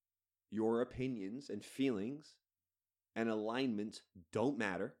 Your opinions and feelings and alignments don't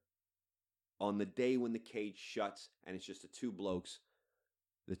matter. On the day when the cage shuts and it's just the 2 blokes,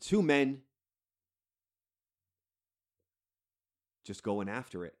 the 2 men just going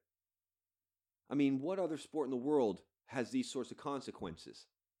after it. I mean, what other sport in the world has these sorts of consequences?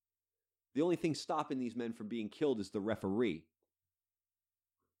 The only thing stopping these men from being killed is the referee.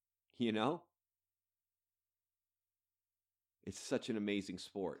 You know? It's such an amazing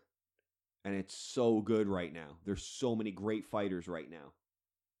sport. And it's so good right now. There's so many great fighters right now.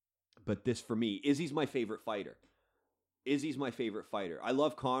 But this, for me, Izzy's my favorite fighter. Izzy's my favorite fighter. I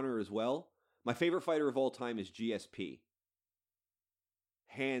love Conor as well. My favorite fighter of all time is GSP.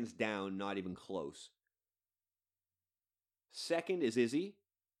 Hands down, not even close. Second is Izzy.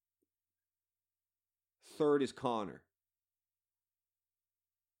 Third is Conor.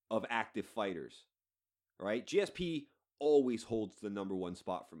 Of active fighters. Right? GSP always holds the number 1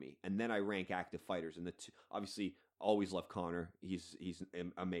 spot for me. And then I rank active fighters. And obviously, always love Conor. He's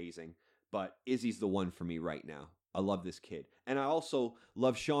amazing. But Izzy's the one for me right now. I love this kid. And I also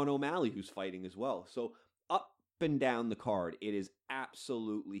love Sean O'Malley, who's fighting as well. So up and down the card, it is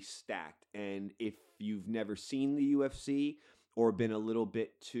absolutely stacked. And if you've never seen the UFC or been a little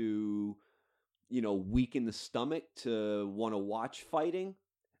bit too, you know, weak in the stomach to want to watch fighting,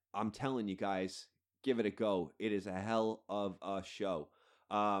 I'm telling you guys, give it a go. It is a hell of a show.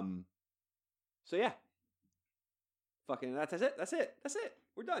 So yeah. Fucking that's it.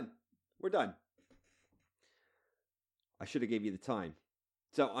 We're done. I should have gave you the time.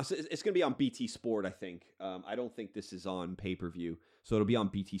 So it's going to be on BT Sport, I think. I don't think this is on pay-per-view. So it'll be on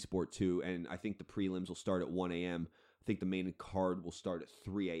BT Sport 2, and I think the prelims will start at 1 a.m. I think the main card will start at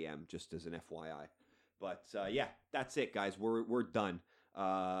 3 a.m., just as an FYI. But yeah, that's it, guys. We're done.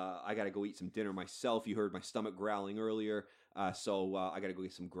 I got to go eat some dinner myself. You heard my stomach growling earlier, so I got to go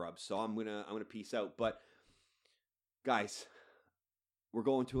get some grub. So I'm gonna peace out. But guys, we're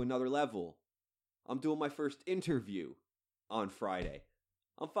going to another level. I'm doing my first interview on Friday.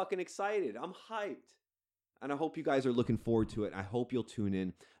 I'm fucking excited. I'm hyped. And I hope you guys are looking forward to it. I hope you'll tune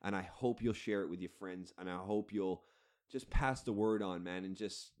in, and I hope you'll share it with your friends, and I hope you'll just pass the word on, man, and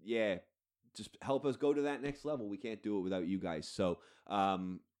just help us go to that next level. We can't do it without you guys. So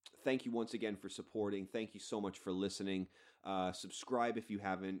thank you once again for supporting. Thank you so much for listening. Subscribe if you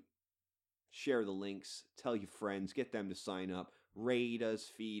haven't. Share the links. Tell your friends. Get them to sign up. Rate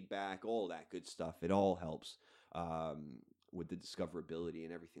us, feedback, all that good stuff. It all helps with the discoverability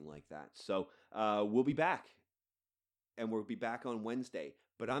and everything like that. So we'll be back. And we'll be back on Wednesday.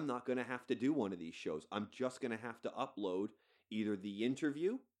 But I'm not going to have to do one of these shows. I'm just going to have to upload either the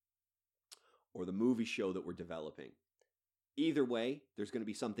interview or the movie show that we're developing. Either way, there's going to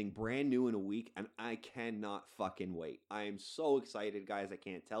be something brand new in a week, and I cannot fucking wait. I am so excited, guys, I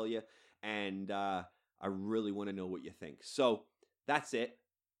can't tell you, and I really want to know what you think. So, that's it.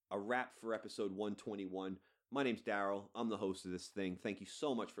 A wrap for episode 121. My name's Daryl. I'm the host of this thing. Thank you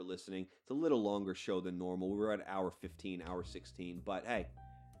so much for listening. It's a little longer show than normal. We're at hour 15, hour 16, but hey,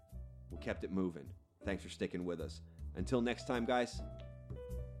 we kept it moving. Thanks for sticking with us. Until next time, guys,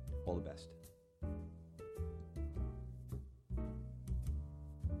 all the best.